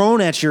thrown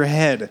at your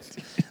head.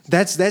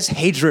 That's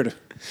hatred.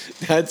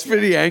 That's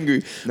pretty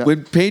angry. No.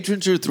 When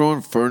patrons are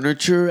throwing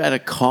furniture at a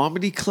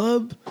comedy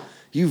club,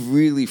 you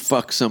really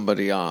fuck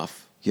somebody off.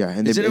 Yeah,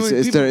 and Is it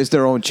when it's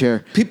their own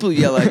chair. People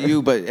yell at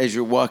you, but as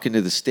you're walking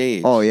to the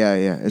stage. Oh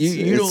yeah.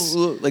 You don't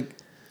look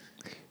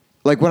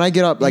like when I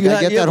get up. Like you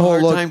I get you that have a whole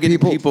hard look. time getting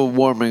people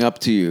warming up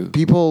to you.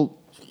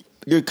 People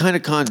You're kind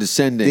of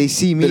condescending. they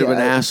see me bit of an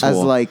as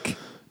asshole, like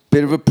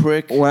bit of a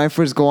prick. when I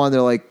first go on.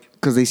 They're like,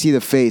 because they see the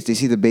face, they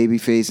see the baby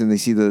face, and they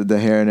see the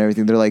hair and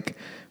everything. They're like,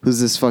 who's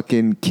this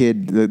fucking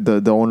kid?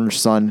 The owner's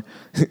son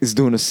is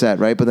doing a set,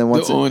 right? But then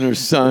once The owner's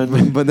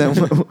son. But then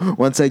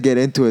once I get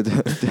into it,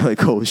 they're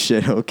like, "Oh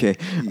shit, okay,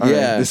 all right,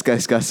 Yeah. this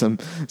guy's got some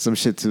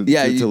shit to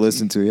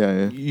listen to."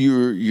 Yeah.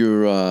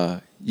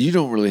 You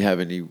don't really have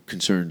any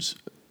concerns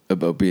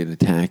about being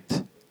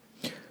attacked.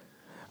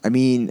 I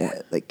mean,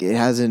 like it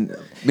hasn't.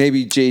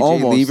 Maybe JJ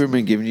Almost.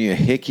 Lieberman giving you a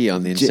hickey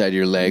on the inside of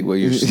your leg while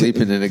you're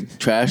sleeping in a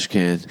trash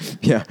can.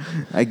 Yeah,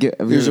 I get.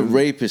 There's a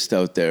rapist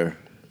out there.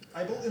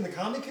 In the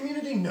comedy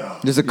community, no.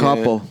 There's a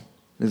couple.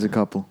 There's a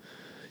couple.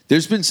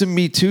 There's been some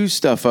Me Too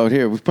stuff out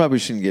here. We probably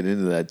shouldn't get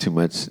into that too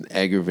much and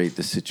aggravate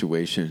the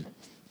situation.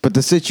 But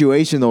the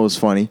situation though was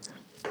funny.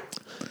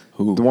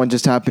 Who? The one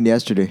just happened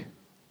yesterday.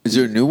 Is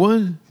there a new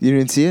one? You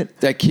didn't see it?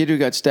 That kid who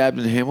got stabbed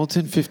in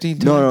Hamilton 15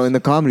 times? No, in the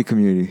comedy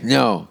community.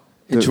 No.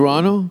 In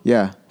Toronto?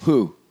 Yeah.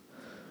 Who?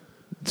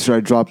 Should I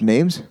drop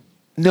names?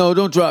 No,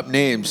 don't drop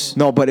names.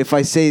 No, but if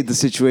I say the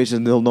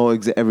situation, they'll know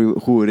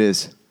who it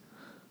is.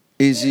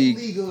 Is he?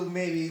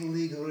 Maybe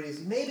legal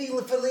reasons. Maybe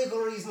for legal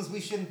reasons we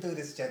shouldn't do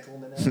this,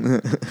 gentlemen.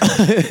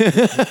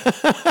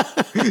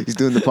 He's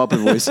doing the puppet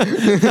voice.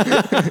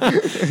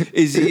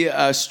 Is he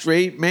a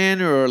straight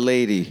man or a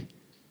lady?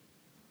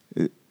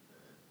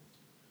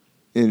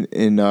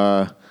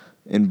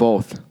 In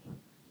both.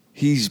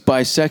 He's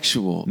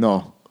bisexual.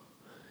 No.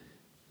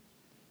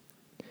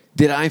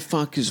 Did I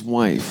fuck his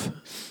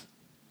wife?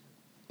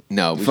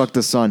 No. Fuck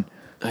the son.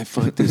 I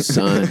fucked his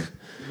son.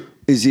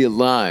 Is he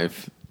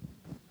alive?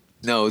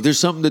 No. There's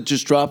something that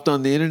just dropped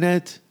on the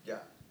internet? Yeah.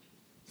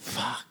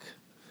 Fuck.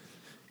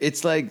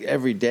 It's like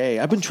every day.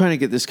 I've been trying to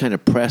get this kind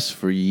of press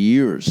for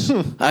years.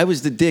 I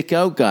was the dick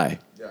out guy.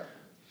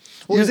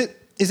 Well, is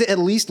it at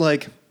least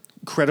like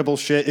credible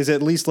shit? Is it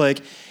at least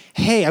like,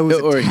 hey, I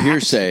was Or attacked?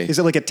 hearsay. Is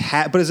it like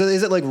attack? But is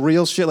it like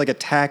real shit, like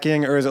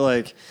attacking, or is it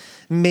like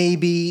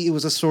maybe it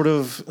was a sort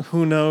of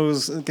who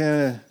knows?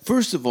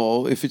 First of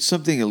all, if it's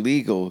something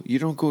illegal, you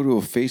don't go to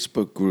a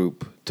Facebook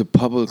group to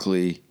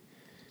publicly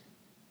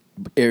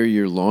air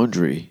your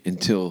laundry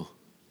until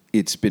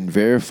it's been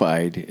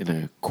verified in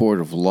a court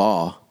of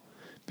law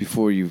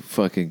before you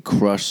fucking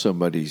crush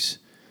somebody's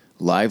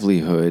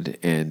livelihood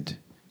and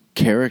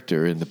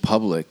character in the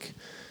public,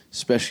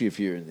 especially if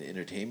you're in the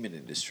entertainment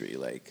industry.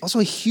 Like, Also,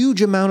 a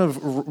huge amount of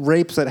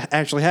rapes that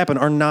actually happen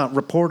are not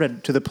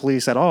reported to the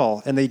police at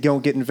all, and they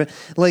don't get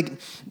like.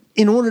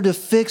 In order to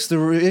fix the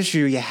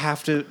issue, you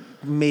have to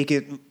make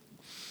it.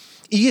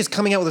 He is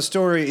coming out with a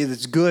story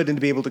that's good and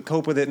to be able to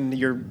cope with it, and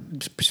your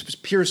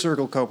peer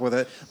circle cope with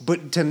it.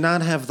 But to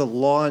not have the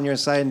law on your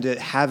side and to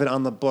have it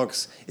on the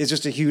books is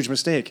just a huge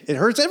mistake. It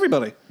hurts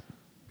everybody.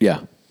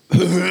 yeah.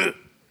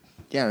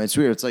 Yeah, it's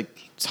weird. It's like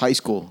it's high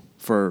school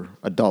for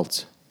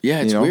adults.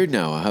 Yeah, it's You know? weird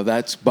now how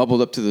that's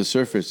bubbled up to the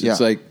surface. Yeah.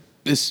 It's like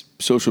this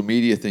social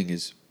media thing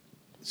is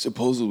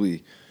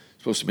supposedly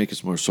supposed to make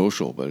us more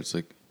social, but it's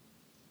like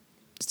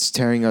It's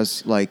tearing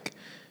us like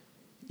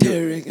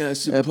tearing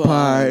us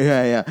apart.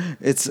 Yeah.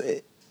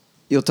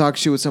 You'll talk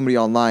shit with somebody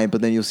online,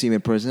 but then you'll see them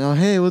in person. Oh,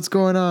 hey, what's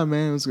going on,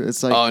 man?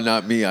 It's like, Oh,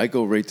 not me. I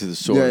go right to the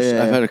source.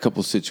 Yeah. I've had a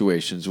couple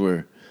situations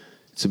where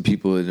some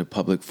people in a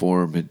public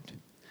forum had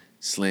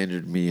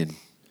slandered me, and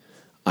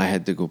I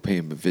had to go pay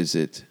him a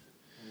visit.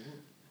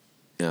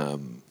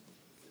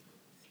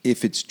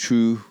 If it's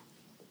true,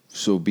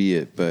 so be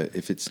it. But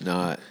if it's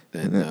not,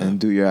 then and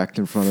do your act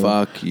in front of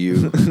them. fuck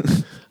you.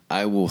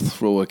 I will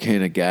throw a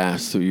can of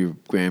gas through your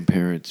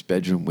grandparents'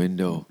 bedroom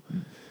window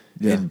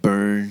and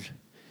burn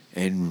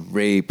and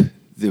rape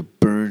the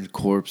burned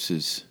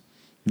corpses.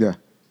 Yeah.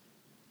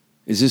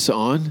 Is this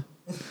on?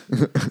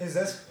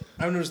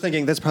 I'm just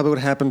thinking that's probably what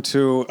happened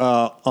to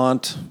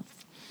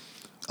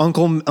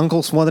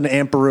Uncle Swan and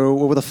Aunt Beru.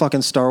 What were the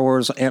fucking Star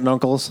Wars aunt and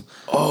uncles?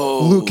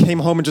 Oh. Luke came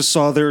home and just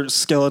saw their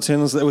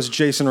skeletons. That was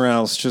Jason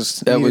Rouse.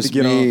 Just That needed was to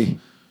get me. off.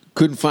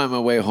 Couldn't find my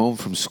way home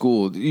from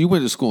school. You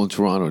went to school in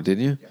Toronto,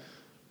 didn't you? Yeah.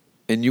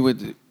 And you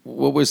went.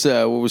 What was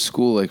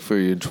school like for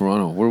you in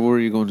Toronto? Where were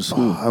you going to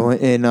school? I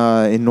went in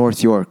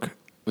North York.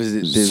 Was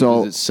it?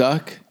 So- Did it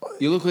suck?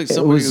 You look like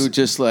somebody was- who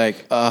just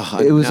like.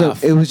 It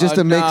was just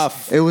a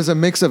mix. It was a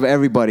mix of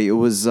everybody. It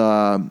was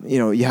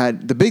you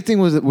had the big thing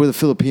were the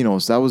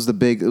Filipinos. That was the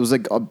big. It was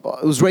like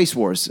it was race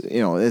wars. You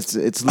know, it's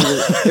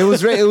it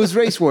was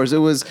race wars. It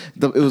was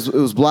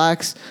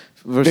blacks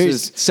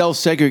versus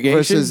self-segregation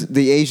versus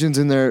the Asians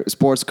in their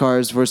sports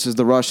cars versus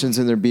the Russians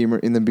in their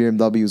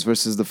BMWs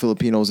versus the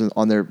Filipinos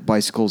on their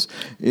bicycles.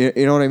 You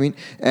know what I mean?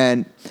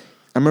 And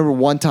I remember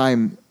one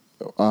time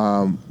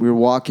we were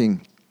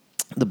walking.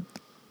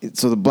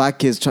 So the black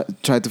kids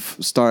tried to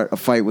start a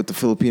fight with the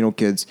Filipino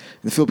kids.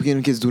 The Filipino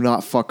kids do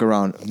not fuck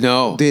around.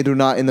 No. They do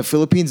not. In the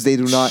Philippines, they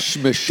do not.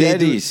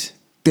 Machetes.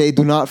 They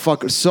do not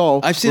fuck. So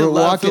I've seen a we're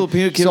lot of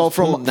Filipino kids So pull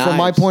from my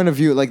knives. point of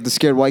view, like the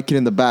scared white kid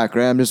in the back,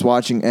 right? I'm just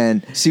watching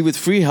and See, with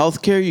free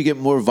healthcare, you get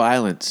more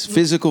violence,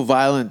 physical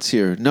violence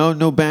here.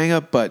 No bang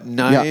up, but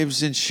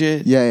knives and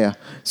shit. yeah.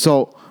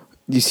 So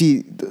you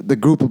see the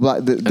group of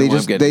black.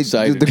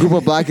 The group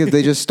of black kids.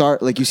 They just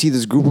start like you see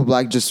this group of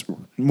black just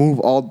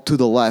move all to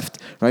the left,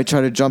 right?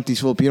 Try to jump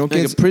these Filipino Like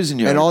kids. a prison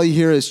yard. And all you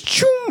hear is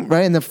choom, right?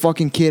 And the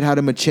fucking kid had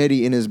a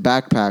machete in his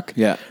backpack.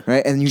 Yeah.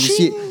 Right. And you just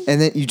see,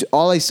 and then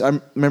all I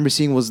remember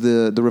seeing was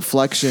the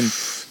reflection.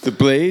 The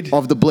blade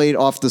Of the blade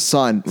off the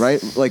sun,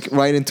 right? Like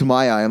right into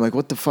my eye. I'm like,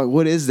 what the fuck?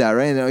 What is that,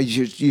 right? And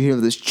you hear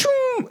this,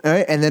 choom,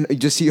 right? And then you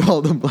just see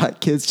all the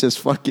black kids just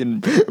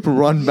fucking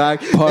run back.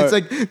 It's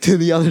like to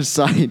the other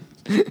side.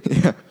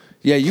 Yeah.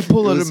 Yeah, you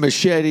pull out a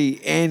machete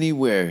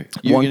anywhere,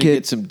 you're One gonna kid-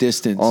 get some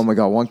distance. Oh my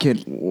god! One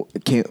kid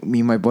came. Me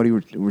and my buddy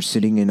were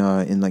sitting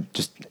in like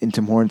just in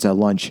Tim Hortons at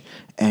lunch,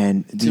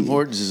 and Tim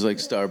Hortons is like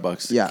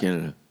Starbucks Yeah. in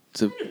Canada.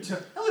 It's a-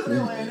 I live in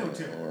LA, I know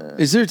too.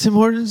 is there a Tim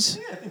Hortons?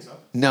 Yeah, I think so.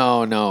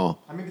 No.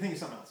 I may be thinking of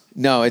something else.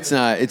 No, it's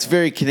not. It's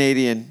very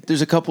Canadian.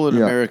 There's a couple in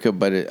Yeah. America,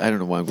 but I don't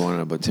know why I'm going on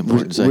about Tim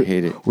Hortons. I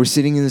hate it. We're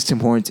sitting in this Tim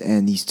Hortons,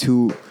 and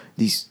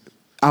these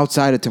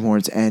outside of Tim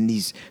Hortons, and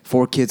these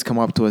 4 kids come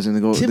up to us and they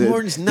go, Tim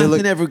Hortons,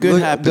 nothing ever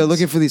good happens. They're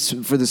looking for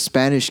the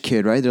Spanish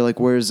kid, right? They're like,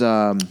 where's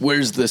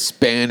Where's the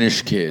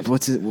Spanish kid?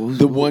 what's it? What was,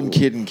 The one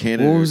kid in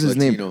Canada. What was his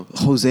Latino. name?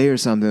 Jose or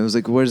something. It was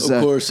like, where's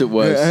Of course it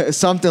was.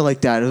 something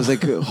like that. It was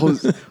like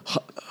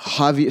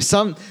Javier,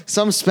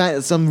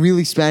 some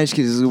really Spanish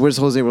kids. Where's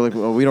Jose? We're like,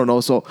 well, we don't know.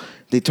 So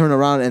they turn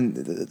around and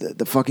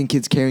the fucking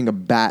kid's carrying a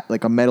bat,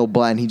 like a metal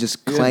bat, and he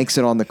just clanks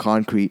it on the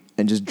concrete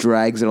and just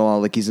drags it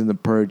along like he's in the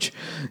purge.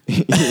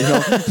 You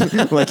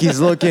know, like he's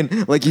looking,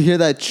 like you hear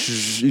that,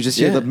 you just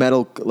hear the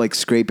metal like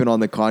scraping on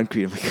the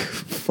concrete. I'm like,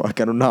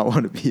 fuck, I do not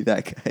want to be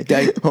that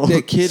guy.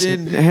 That kid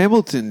in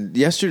Hamilton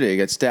yesterday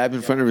got stabbed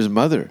in front of his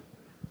mother.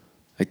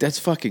 Like that's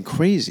fucking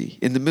crazy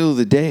in the middle of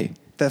the day.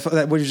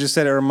 That what you just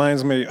said, it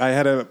reminds me. I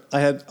had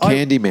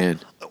Candyman.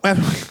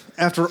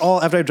 After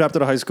I dropped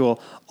out of high school,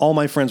 all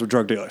my friends were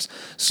drug dealers.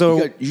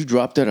 So You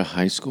dropped out of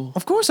high school?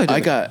 Of course I did. I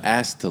got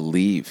asked to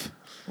leave.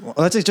 well,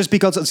 that's it, just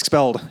because it's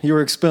expelled. You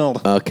were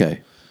expelled.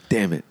 Okay.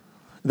 Damn it.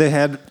 They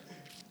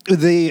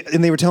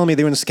were telling me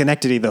they were in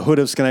Schenectady, the hood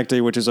of Schenectady,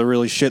 which is a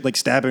really shit, like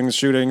stabbings,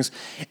 shootings.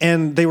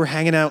 And they were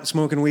hanging out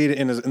smoking weed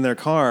in their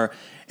car.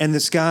 And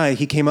this guy,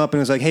 he came up and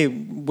was like, "Hey,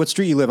 what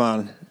street you live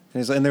on?"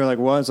 And they were like,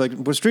 "What?" It's like,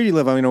 "What street you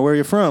live on? You know, where are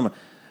you from?" And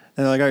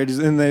they're like, "All right,"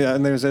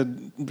 and they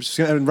said,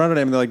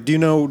 Rotterdam. And they're like, "Do you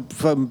know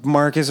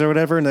Marcus or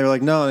whatever?" And they were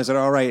like, "No." And I said,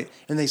 "All right."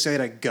 And they said he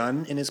had a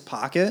gun in his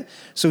pocket,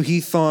 so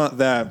he thought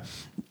that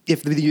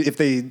if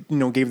they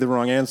gave the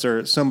wrong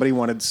answer, somebody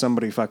wanted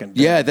somebody fucking dead.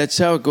 Yeah, that's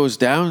how it goes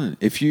down.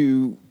 If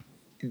you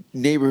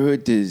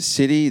neighborhood to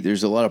city,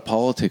 there's a lot of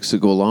politics to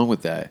go along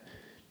with that.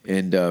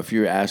 And if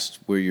you're asked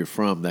where you're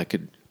from, that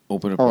could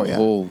open up a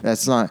whole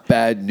That's not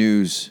bad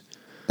news.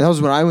 That was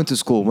when I went to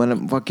school.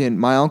 When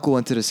my uncle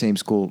went to the same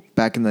school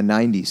back in the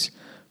 90s,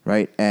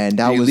 right? And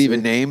that Did you was leave a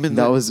name in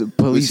that there? was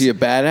police. Was he a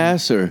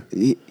badass or?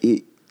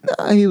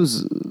 He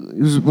was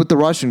with the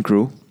Russian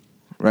crew,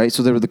 right?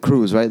 So there were the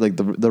crews, right? Like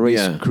the race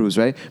Yeah. crews,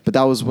 right? But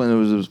that was when there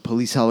was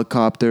police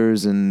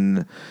helicopters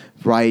and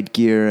riot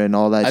gear and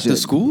all that At shit. the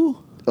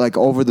school? Like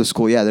over the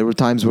school. Yeah, there were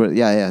times where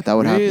that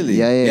would happen. Really?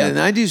 Yeah. The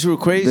 90s were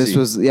crazy. This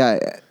was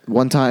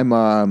one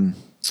time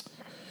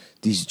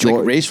these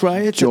like race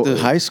riots at the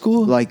high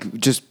school? like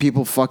just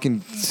people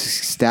fucking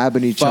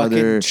stabbing each Fucking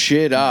other,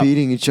 shit up.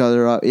 beating each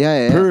other up.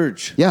 Yeah.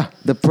 Purge. Yeah,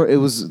 it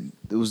was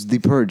the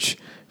purge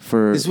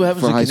for. This is what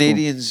happens for when high school.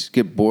 Canadians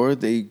get bored.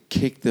 They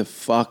kick the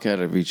fuck out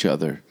of each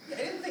other. I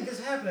didn't think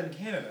this happened in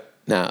Canada.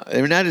 Now,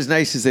 they're not as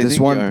nice as they This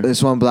think they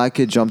are. one black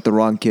kid jumped the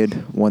wrong kid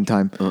one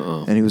time,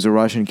 and he was a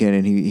Russian kid,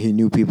 and he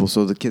knew people.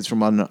 So the kids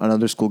from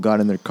another school got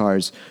in their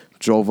cars,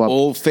 drove up.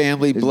 Old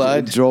family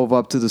blood. Drove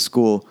up to the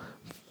school.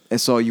 And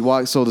so you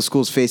walk. So the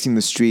school's facing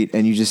the street,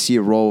 and you just see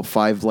a row of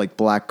 5 like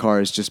black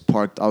cars just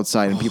parked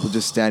outside, and people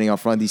just standing out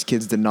front. These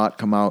kids did not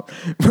come out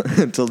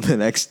until the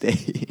next day.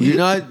 You're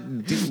not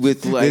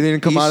with like They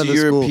didn't come out of the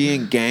school.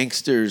 European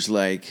gangsters,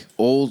 like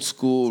old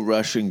school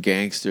Russian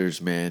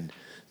gangsters, man.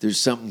 There's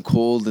something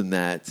cold in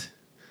that.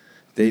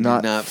 They do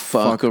not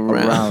fuck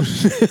around.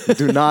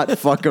 Do not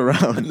fuck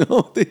around.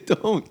 No, they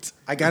don't.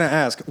 I gotta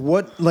ask,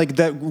 what like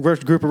that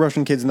group of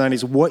Russian kids in the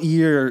 90s? What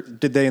year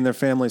did they and their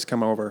families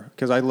come over?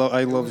 Because I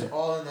love.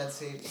 All in that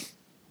same.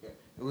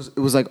 It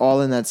was like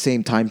all in that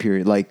same time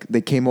period. Like they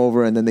came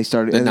over and then they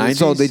started. The and 90s?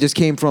 So they just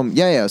came from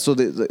So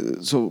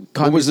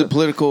What was the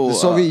political? The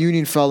Soviet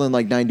Union fell in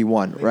like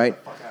 91, right?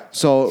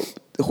 So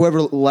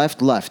whoever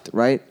left,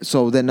 right?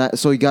 So then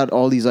you got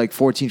all these like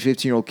 14,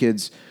 15-year-old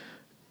kids,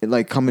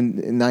 like coming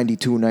in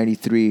 92,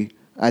 93.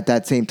 At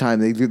that same time,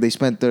 they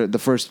spent the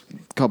first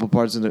couple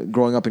parts of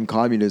growing up in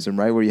communism,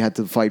 right, where you had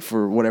to fight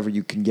for whatever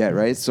you can get,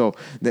 right? So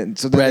then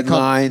Red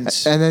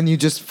lines, and then you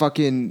just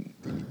fucking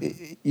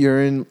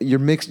you're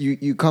mixed.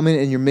 You come in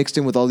and you're mixed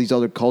in with all these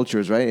other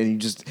cultures, right?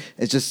 And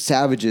it's just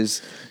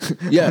savages.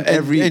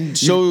 Yeah,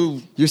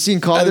 you're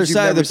seeing colors other you've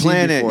side of never the seen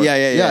planet. before.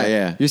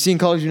 Yeah. You're seeing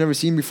colors you've never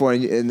seen before,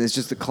 and it's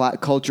just a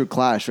culture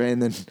clash, right?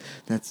 And then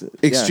that's it.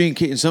 extreme.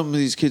 And some of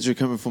these kids are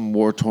coming from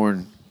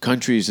war-torn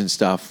countries and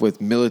stuff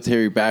with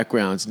military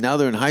backgrounds. Now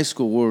they're in high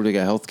school where they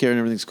got healthcare and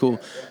everything's cool.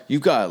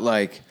 You've got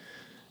like,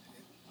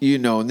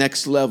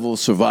 next level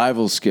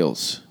survival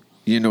skills.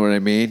 You know what I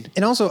mean?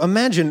 And also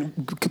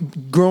imagine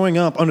growing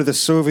up under the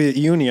Soviet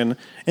Union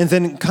and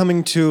then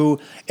coming to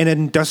an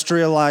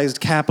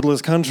industrialized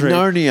capitalist country.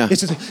 Narnia.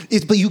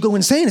 But you go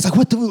insane. It's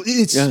like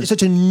it's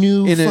such a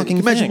new fucking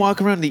imagine thing.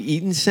 walking around the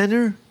Eaton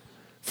Center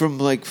from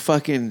like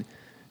fucking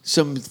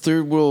some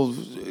third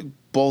world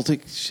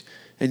Baltic.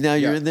 And now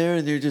you're in there,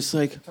 and they're just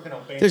like,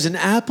 there's an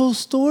Apple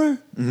store?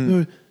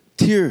 Mm-hmm.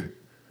 Tier.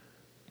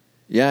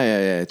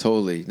 Yeah,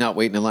 totally. Not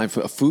waiting in line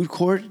for a food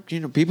court.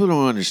 People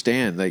don't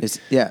understand. Like,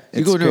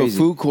 you go to crazy. a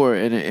food court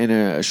in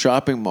a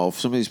shopping mall.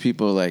 Some of these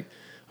people are like,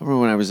 I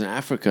remember when I was in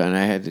Africa, and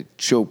I had to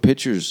show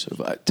pictures,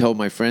 tell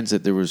my friends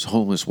that there was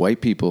homeless white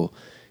people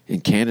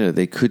in Canada.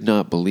 They could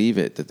not believe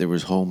it, that there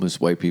was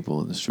homeless white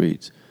people in the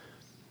streets.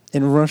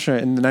 In Russia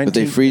in the 19th. But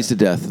they freeze to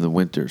death in the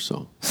winter,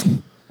 so...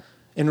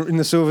 In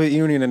the Soviet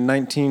Union in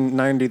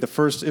 1990,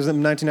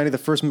 the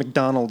first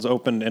McDonald's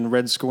opened in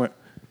Red Square.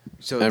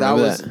 So I that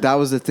remember that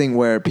was the thing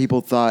where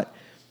people thought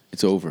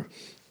it's over.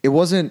 it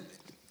wasn't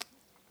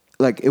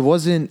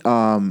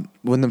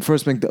when the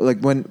first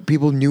when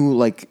people knew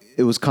like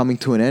it was coming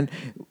to an end.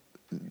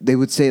 They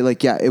would say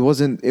like, it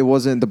wasn't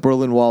the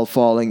Berlin Wall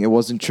falling. It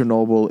wasn't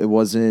Chernobyl. It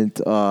wasn't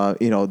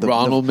the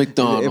Ronald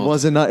McDonald. It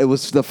wasn't. It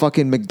was the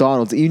fucking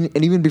McDonald's.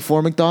 Even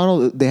before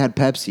McDonald's, they had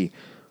Pepsi.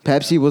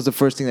 Pepsi was the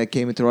first thing that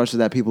came into Russia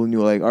that people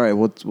knew, like, all right,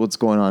 what's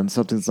going on?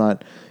 Something's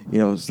not,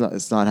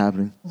 it's not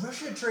happening.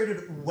 Russia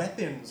traded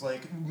weapons,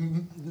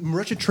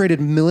 Russia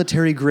traded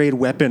military grade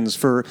weapons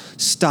for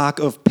stock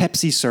of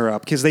Pepsi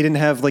syrup because they didn't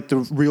have like the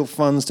real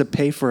funds to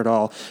pay for it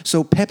all.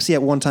 So Pepsi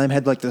at one time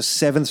had like the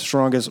 7th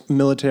strongest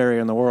military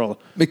in the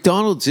world.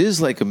 McDonald's is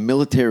like a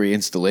military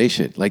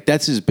installation. Like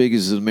that's as big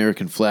as the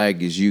American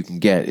flag as you can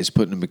get. Is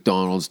putting a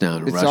McDonald's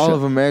down in It's Russia. all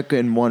of America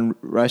in one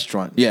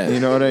restaurant. Yeah. You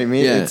know what I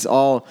mean? Yeah.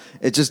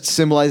 It just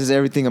symbolizes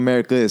everything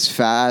America is: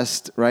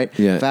 fast, right?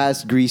 Yeah.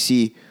 Fast,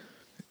 greasy,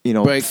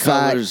 bright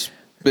fat, colors,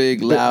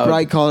 big, loud.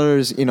 bright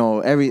colors,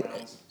 every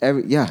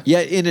yeah. Yeah,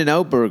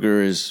 In-N-Out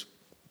Burger is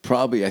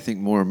probably, I think,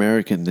 more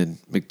American than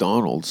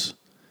McDonald's.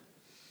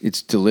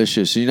 It's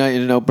delicious. Are you not an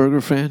In-N-Out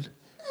Burger fan?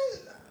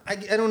 I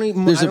don't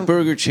even. There's a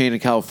burger chain in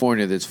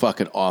California that's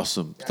fucking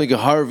awesome. Think of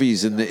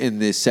Harvey's in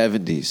the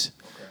 70s.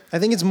 I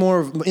think it's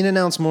more of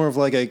In-N-Out's more of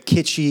like a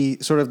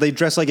kitschy sort of. They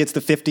dress like it's the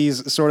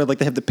 50s, sort of like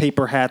they have the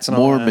paper hats and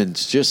all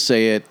Mormons, just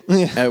say it.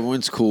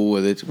 Everyone's cool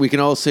with it. We can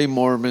all say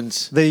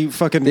Mormons. They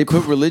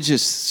put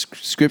religious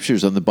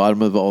scriptures on the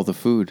bottom of all the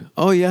food.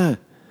 Oh yeah,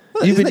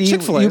 Well, you've isn't been that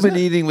Chick-fil-A, you've been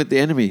isn't it? eating with the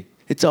enemy.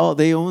 It's all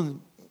they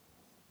own.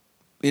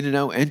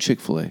 In-N-Out and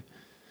Chick-fil-A,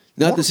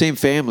 not the same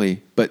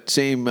family, but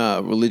same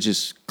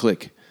religious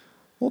clique.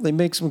 Well, they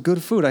make some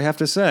good food, I have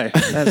to say.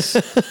 That's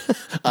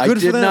I good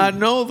for did them. not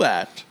know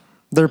that.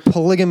 Their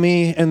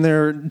polygamy and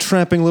their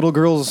trapping little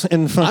girls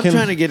in fucking I'm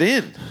trying to get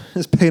in.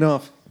 is paid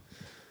off.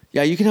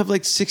 Yeah, you can have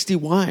like 60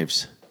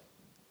 wives.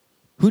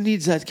 Who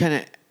needs that kind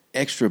of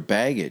extra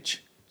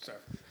baggage.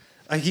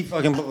 I keep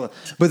fucking,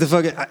 but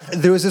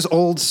there was this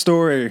old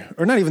story,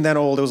 or not even that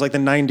old, it was like the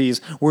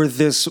 90s, where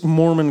this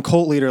Mormon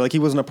cult leader, like he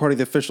wasn't a part of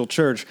the official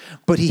church,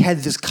 but he had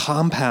this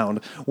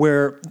compound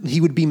where he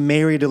would be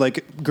married to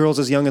like girls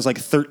as young as like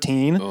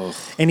 13,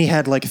 and he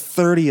had like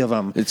 30 of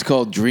them. It's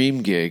called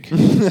Dream Gig.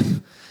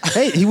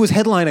 Hey, he was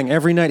headlining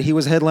every night. He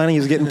was headlining, he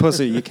was getting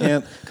pussy. You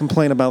can't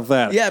complain about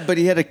that. Yeah, but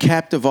he had a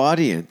captive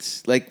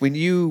audience. Like when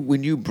you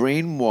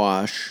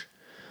brainwash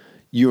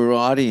your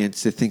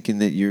audience to thinking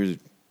that you're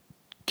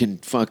can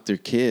fuck their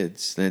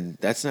kids, then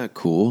that's not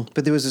cool.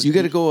 But there was this, you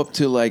got to go up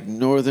to like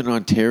Northern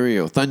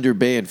Ontario, Thunder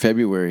Bay in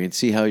February, and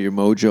see how your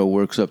mojo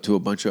works up to a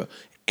bunch of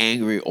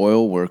angry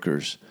oil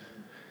workers.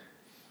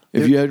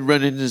 If you had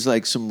run into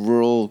like some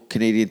rural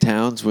Canadian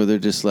towns where they're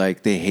just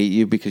like they hate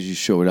you because you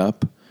showed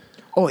up.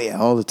 Oh yeah,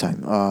 all the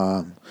time.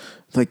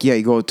 Like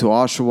you go to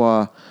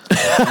Oshawa.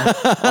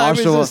 I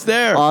was just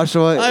there.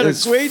 Oshawa, I had a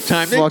great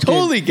time. They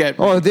totally get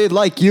me. Oh, they'd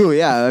like you,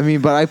 yeah. I mean,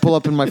 but I pull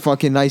up in my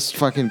fucking nice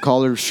fucking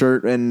collared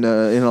shirt and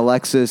in a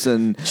Lexus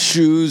and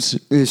shoes,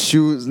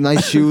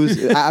 nice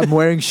shoes. I'm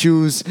wearing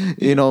shoes,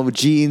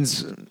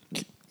 jeans.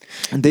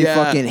 And they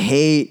fucking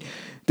hate.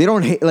 They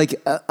don't hate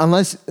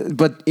unless,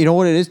 but you know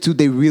what it is too.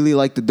 They really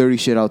like the dirty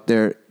shit out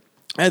there.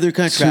 Yeah, they're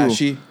kind of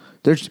trashy.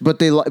 But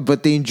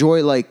they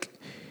enjoy like.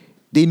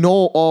 They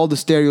know all the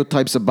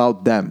stereotypes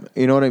about them.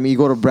 You know what I mean? You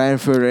go to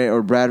Brantford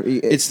or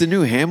It's the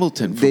new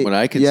Hamilton, from what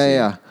I can see.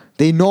 Yeah.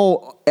 They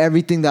know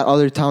everything that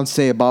other towns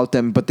say about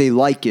them, but they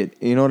like it.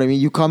 You know what I mean?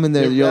 You come in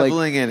there, you're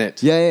reveling in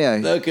it. Yeah.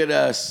 Look at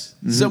us.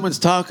 Mm-hmm. Someone's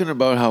talking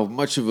about how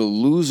much of a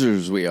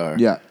losers we are.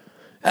 Yeah.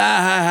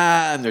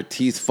 And their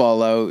teeth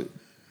fall out.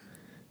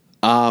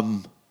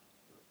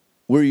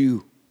 Where are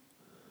you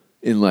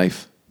in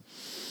life?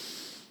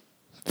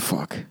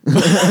 Fuck.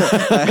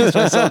 I ask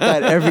myself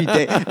that every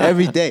day.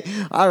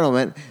 I don't know,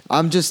 man.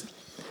 I'm just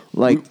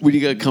like... What do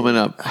you got coming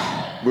up?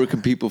 Where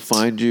can people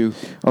find you?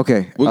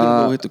 Okay. We're going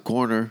to go hit the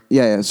corner.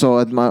 Yeah. So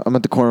I'm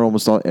at the corner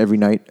almost every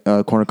night.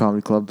 Corner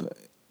Comedy Club.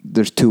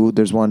 There's two.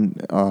 There's one,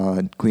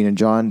 Queen and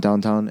John,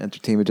 downtown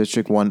Entertainment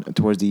District. One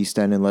towards the East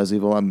End in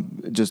Leslieville.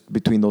 I'm just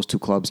between those two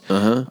clubs.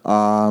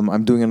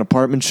 I'm doing an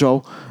apartment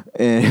show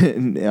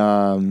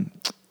in...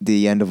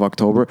 the end of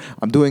October.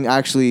 We're doing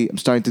a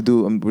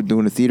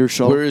theater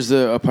show. Where is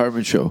the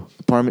apartment show?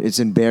 It's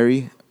in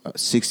Barrie,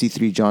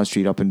 63 John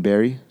Street up in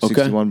Barrie.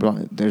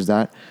 61, there's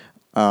that.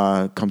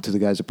 Come to the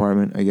guy's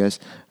apartment, I guess.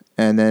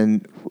 And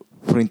then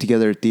putting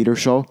together a theater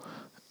show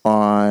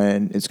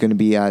it's going to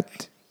be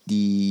at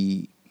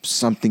the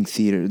something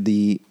theater,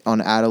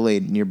 on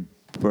Adelaide near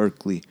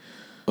Berkeley.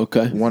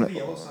 Okay. The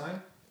yellow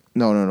sign?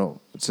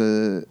 No.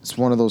 It's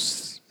one of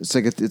those, it's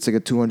like a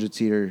 200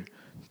 seater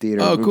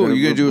theater. Oh, cool.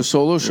 You going to do a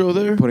solo show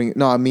there?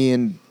 Me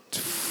and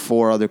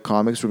 4 other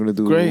comics. We're going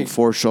to do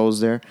 4 shows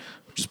there.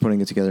 Just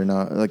putting it together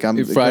now. Like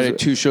Friday,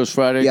 2 shows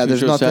Friday, yeah, 2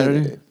 shows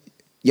Saturday?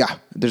 Yeah,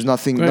 there's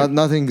nothing.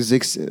 Nothing.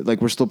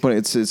 Like we're still putting.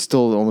 It's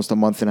still almost a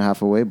month and a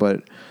half away.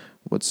 But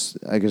what's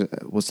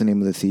the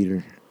name of the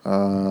theater?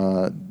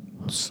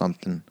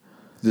 Something.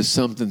 The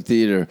Something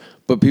Theater.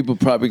 But people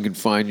probably can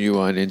find you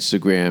on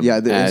Instagram. Yeah,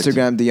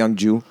 Instagram, The Young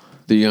Jew.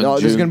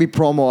 There's gonna be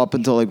promo up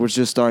until we're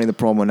just starting the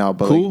promo now.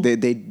 But cool. they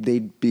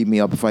beat me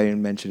up if I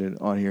didn't mention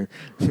it on here.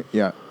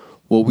 Yeah.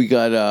 Well, we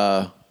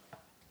got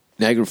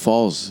Niagara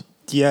Falls.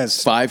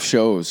 Yes. 5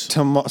 shows.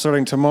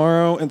 Starting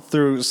tomorrow and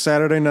through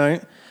Saturday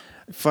night.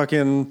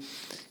 Fucking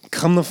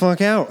come the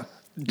fuck out.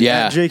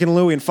 Yeah. At Jake and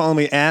Louie, and follow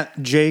me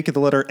at Jake, the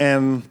letter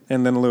N,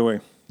 and then Louie.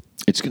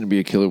 It's going to be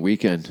a killer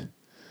weekend.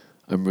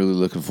 I'm really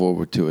looking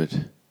forward to it.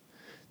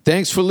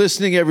 Thanks for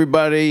listening,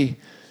 everybody.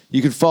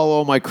 You can follow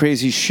all my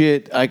crazy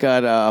shit. I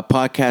got a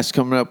podcast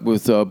coming up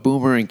with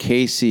Boomer and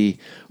Casey.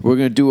 We're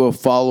going to do a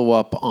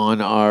follow-up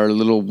on our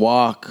little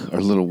walk.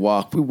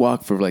 We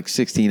walked for like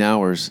 16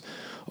 hours.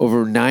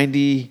 Over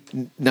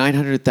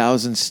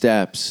 900,000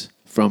 steps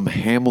from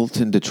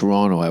Hamilton to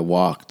Toronto. I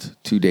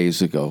walked 2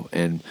 days ago.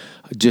 And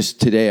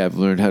just today I've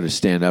learned how to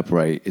stand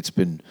upright. It's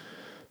been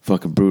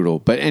fucking brutal.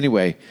 But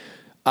anyway,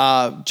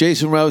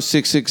 Jason Rouse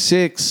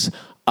 666.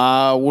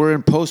 We're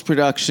in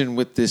post-production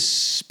with this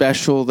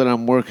special that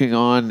I'm working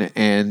on,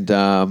 and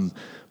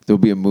there'll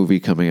be a movie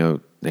coming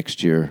out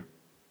next year.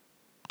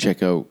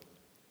 Check out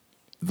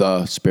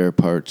The Spare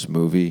Parts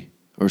movie.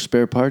 Or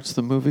Spare Parts,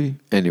 the movie?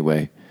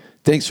 Anyway,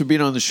 thanks for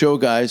being on the show,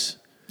 guys.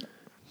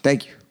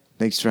 Thank you.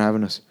 Thanks for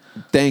having us.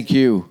 Thank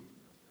you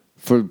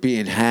for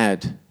being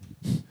had.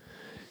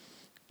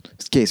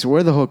 Okay, so where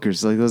are the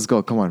hookers? Let's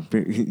go. Come on.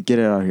 Get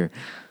it out here.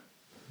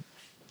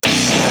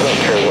 I don't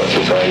care what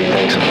society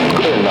thinks.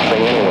 They're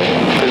nothing anyway.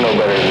 They're no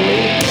better than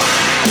me.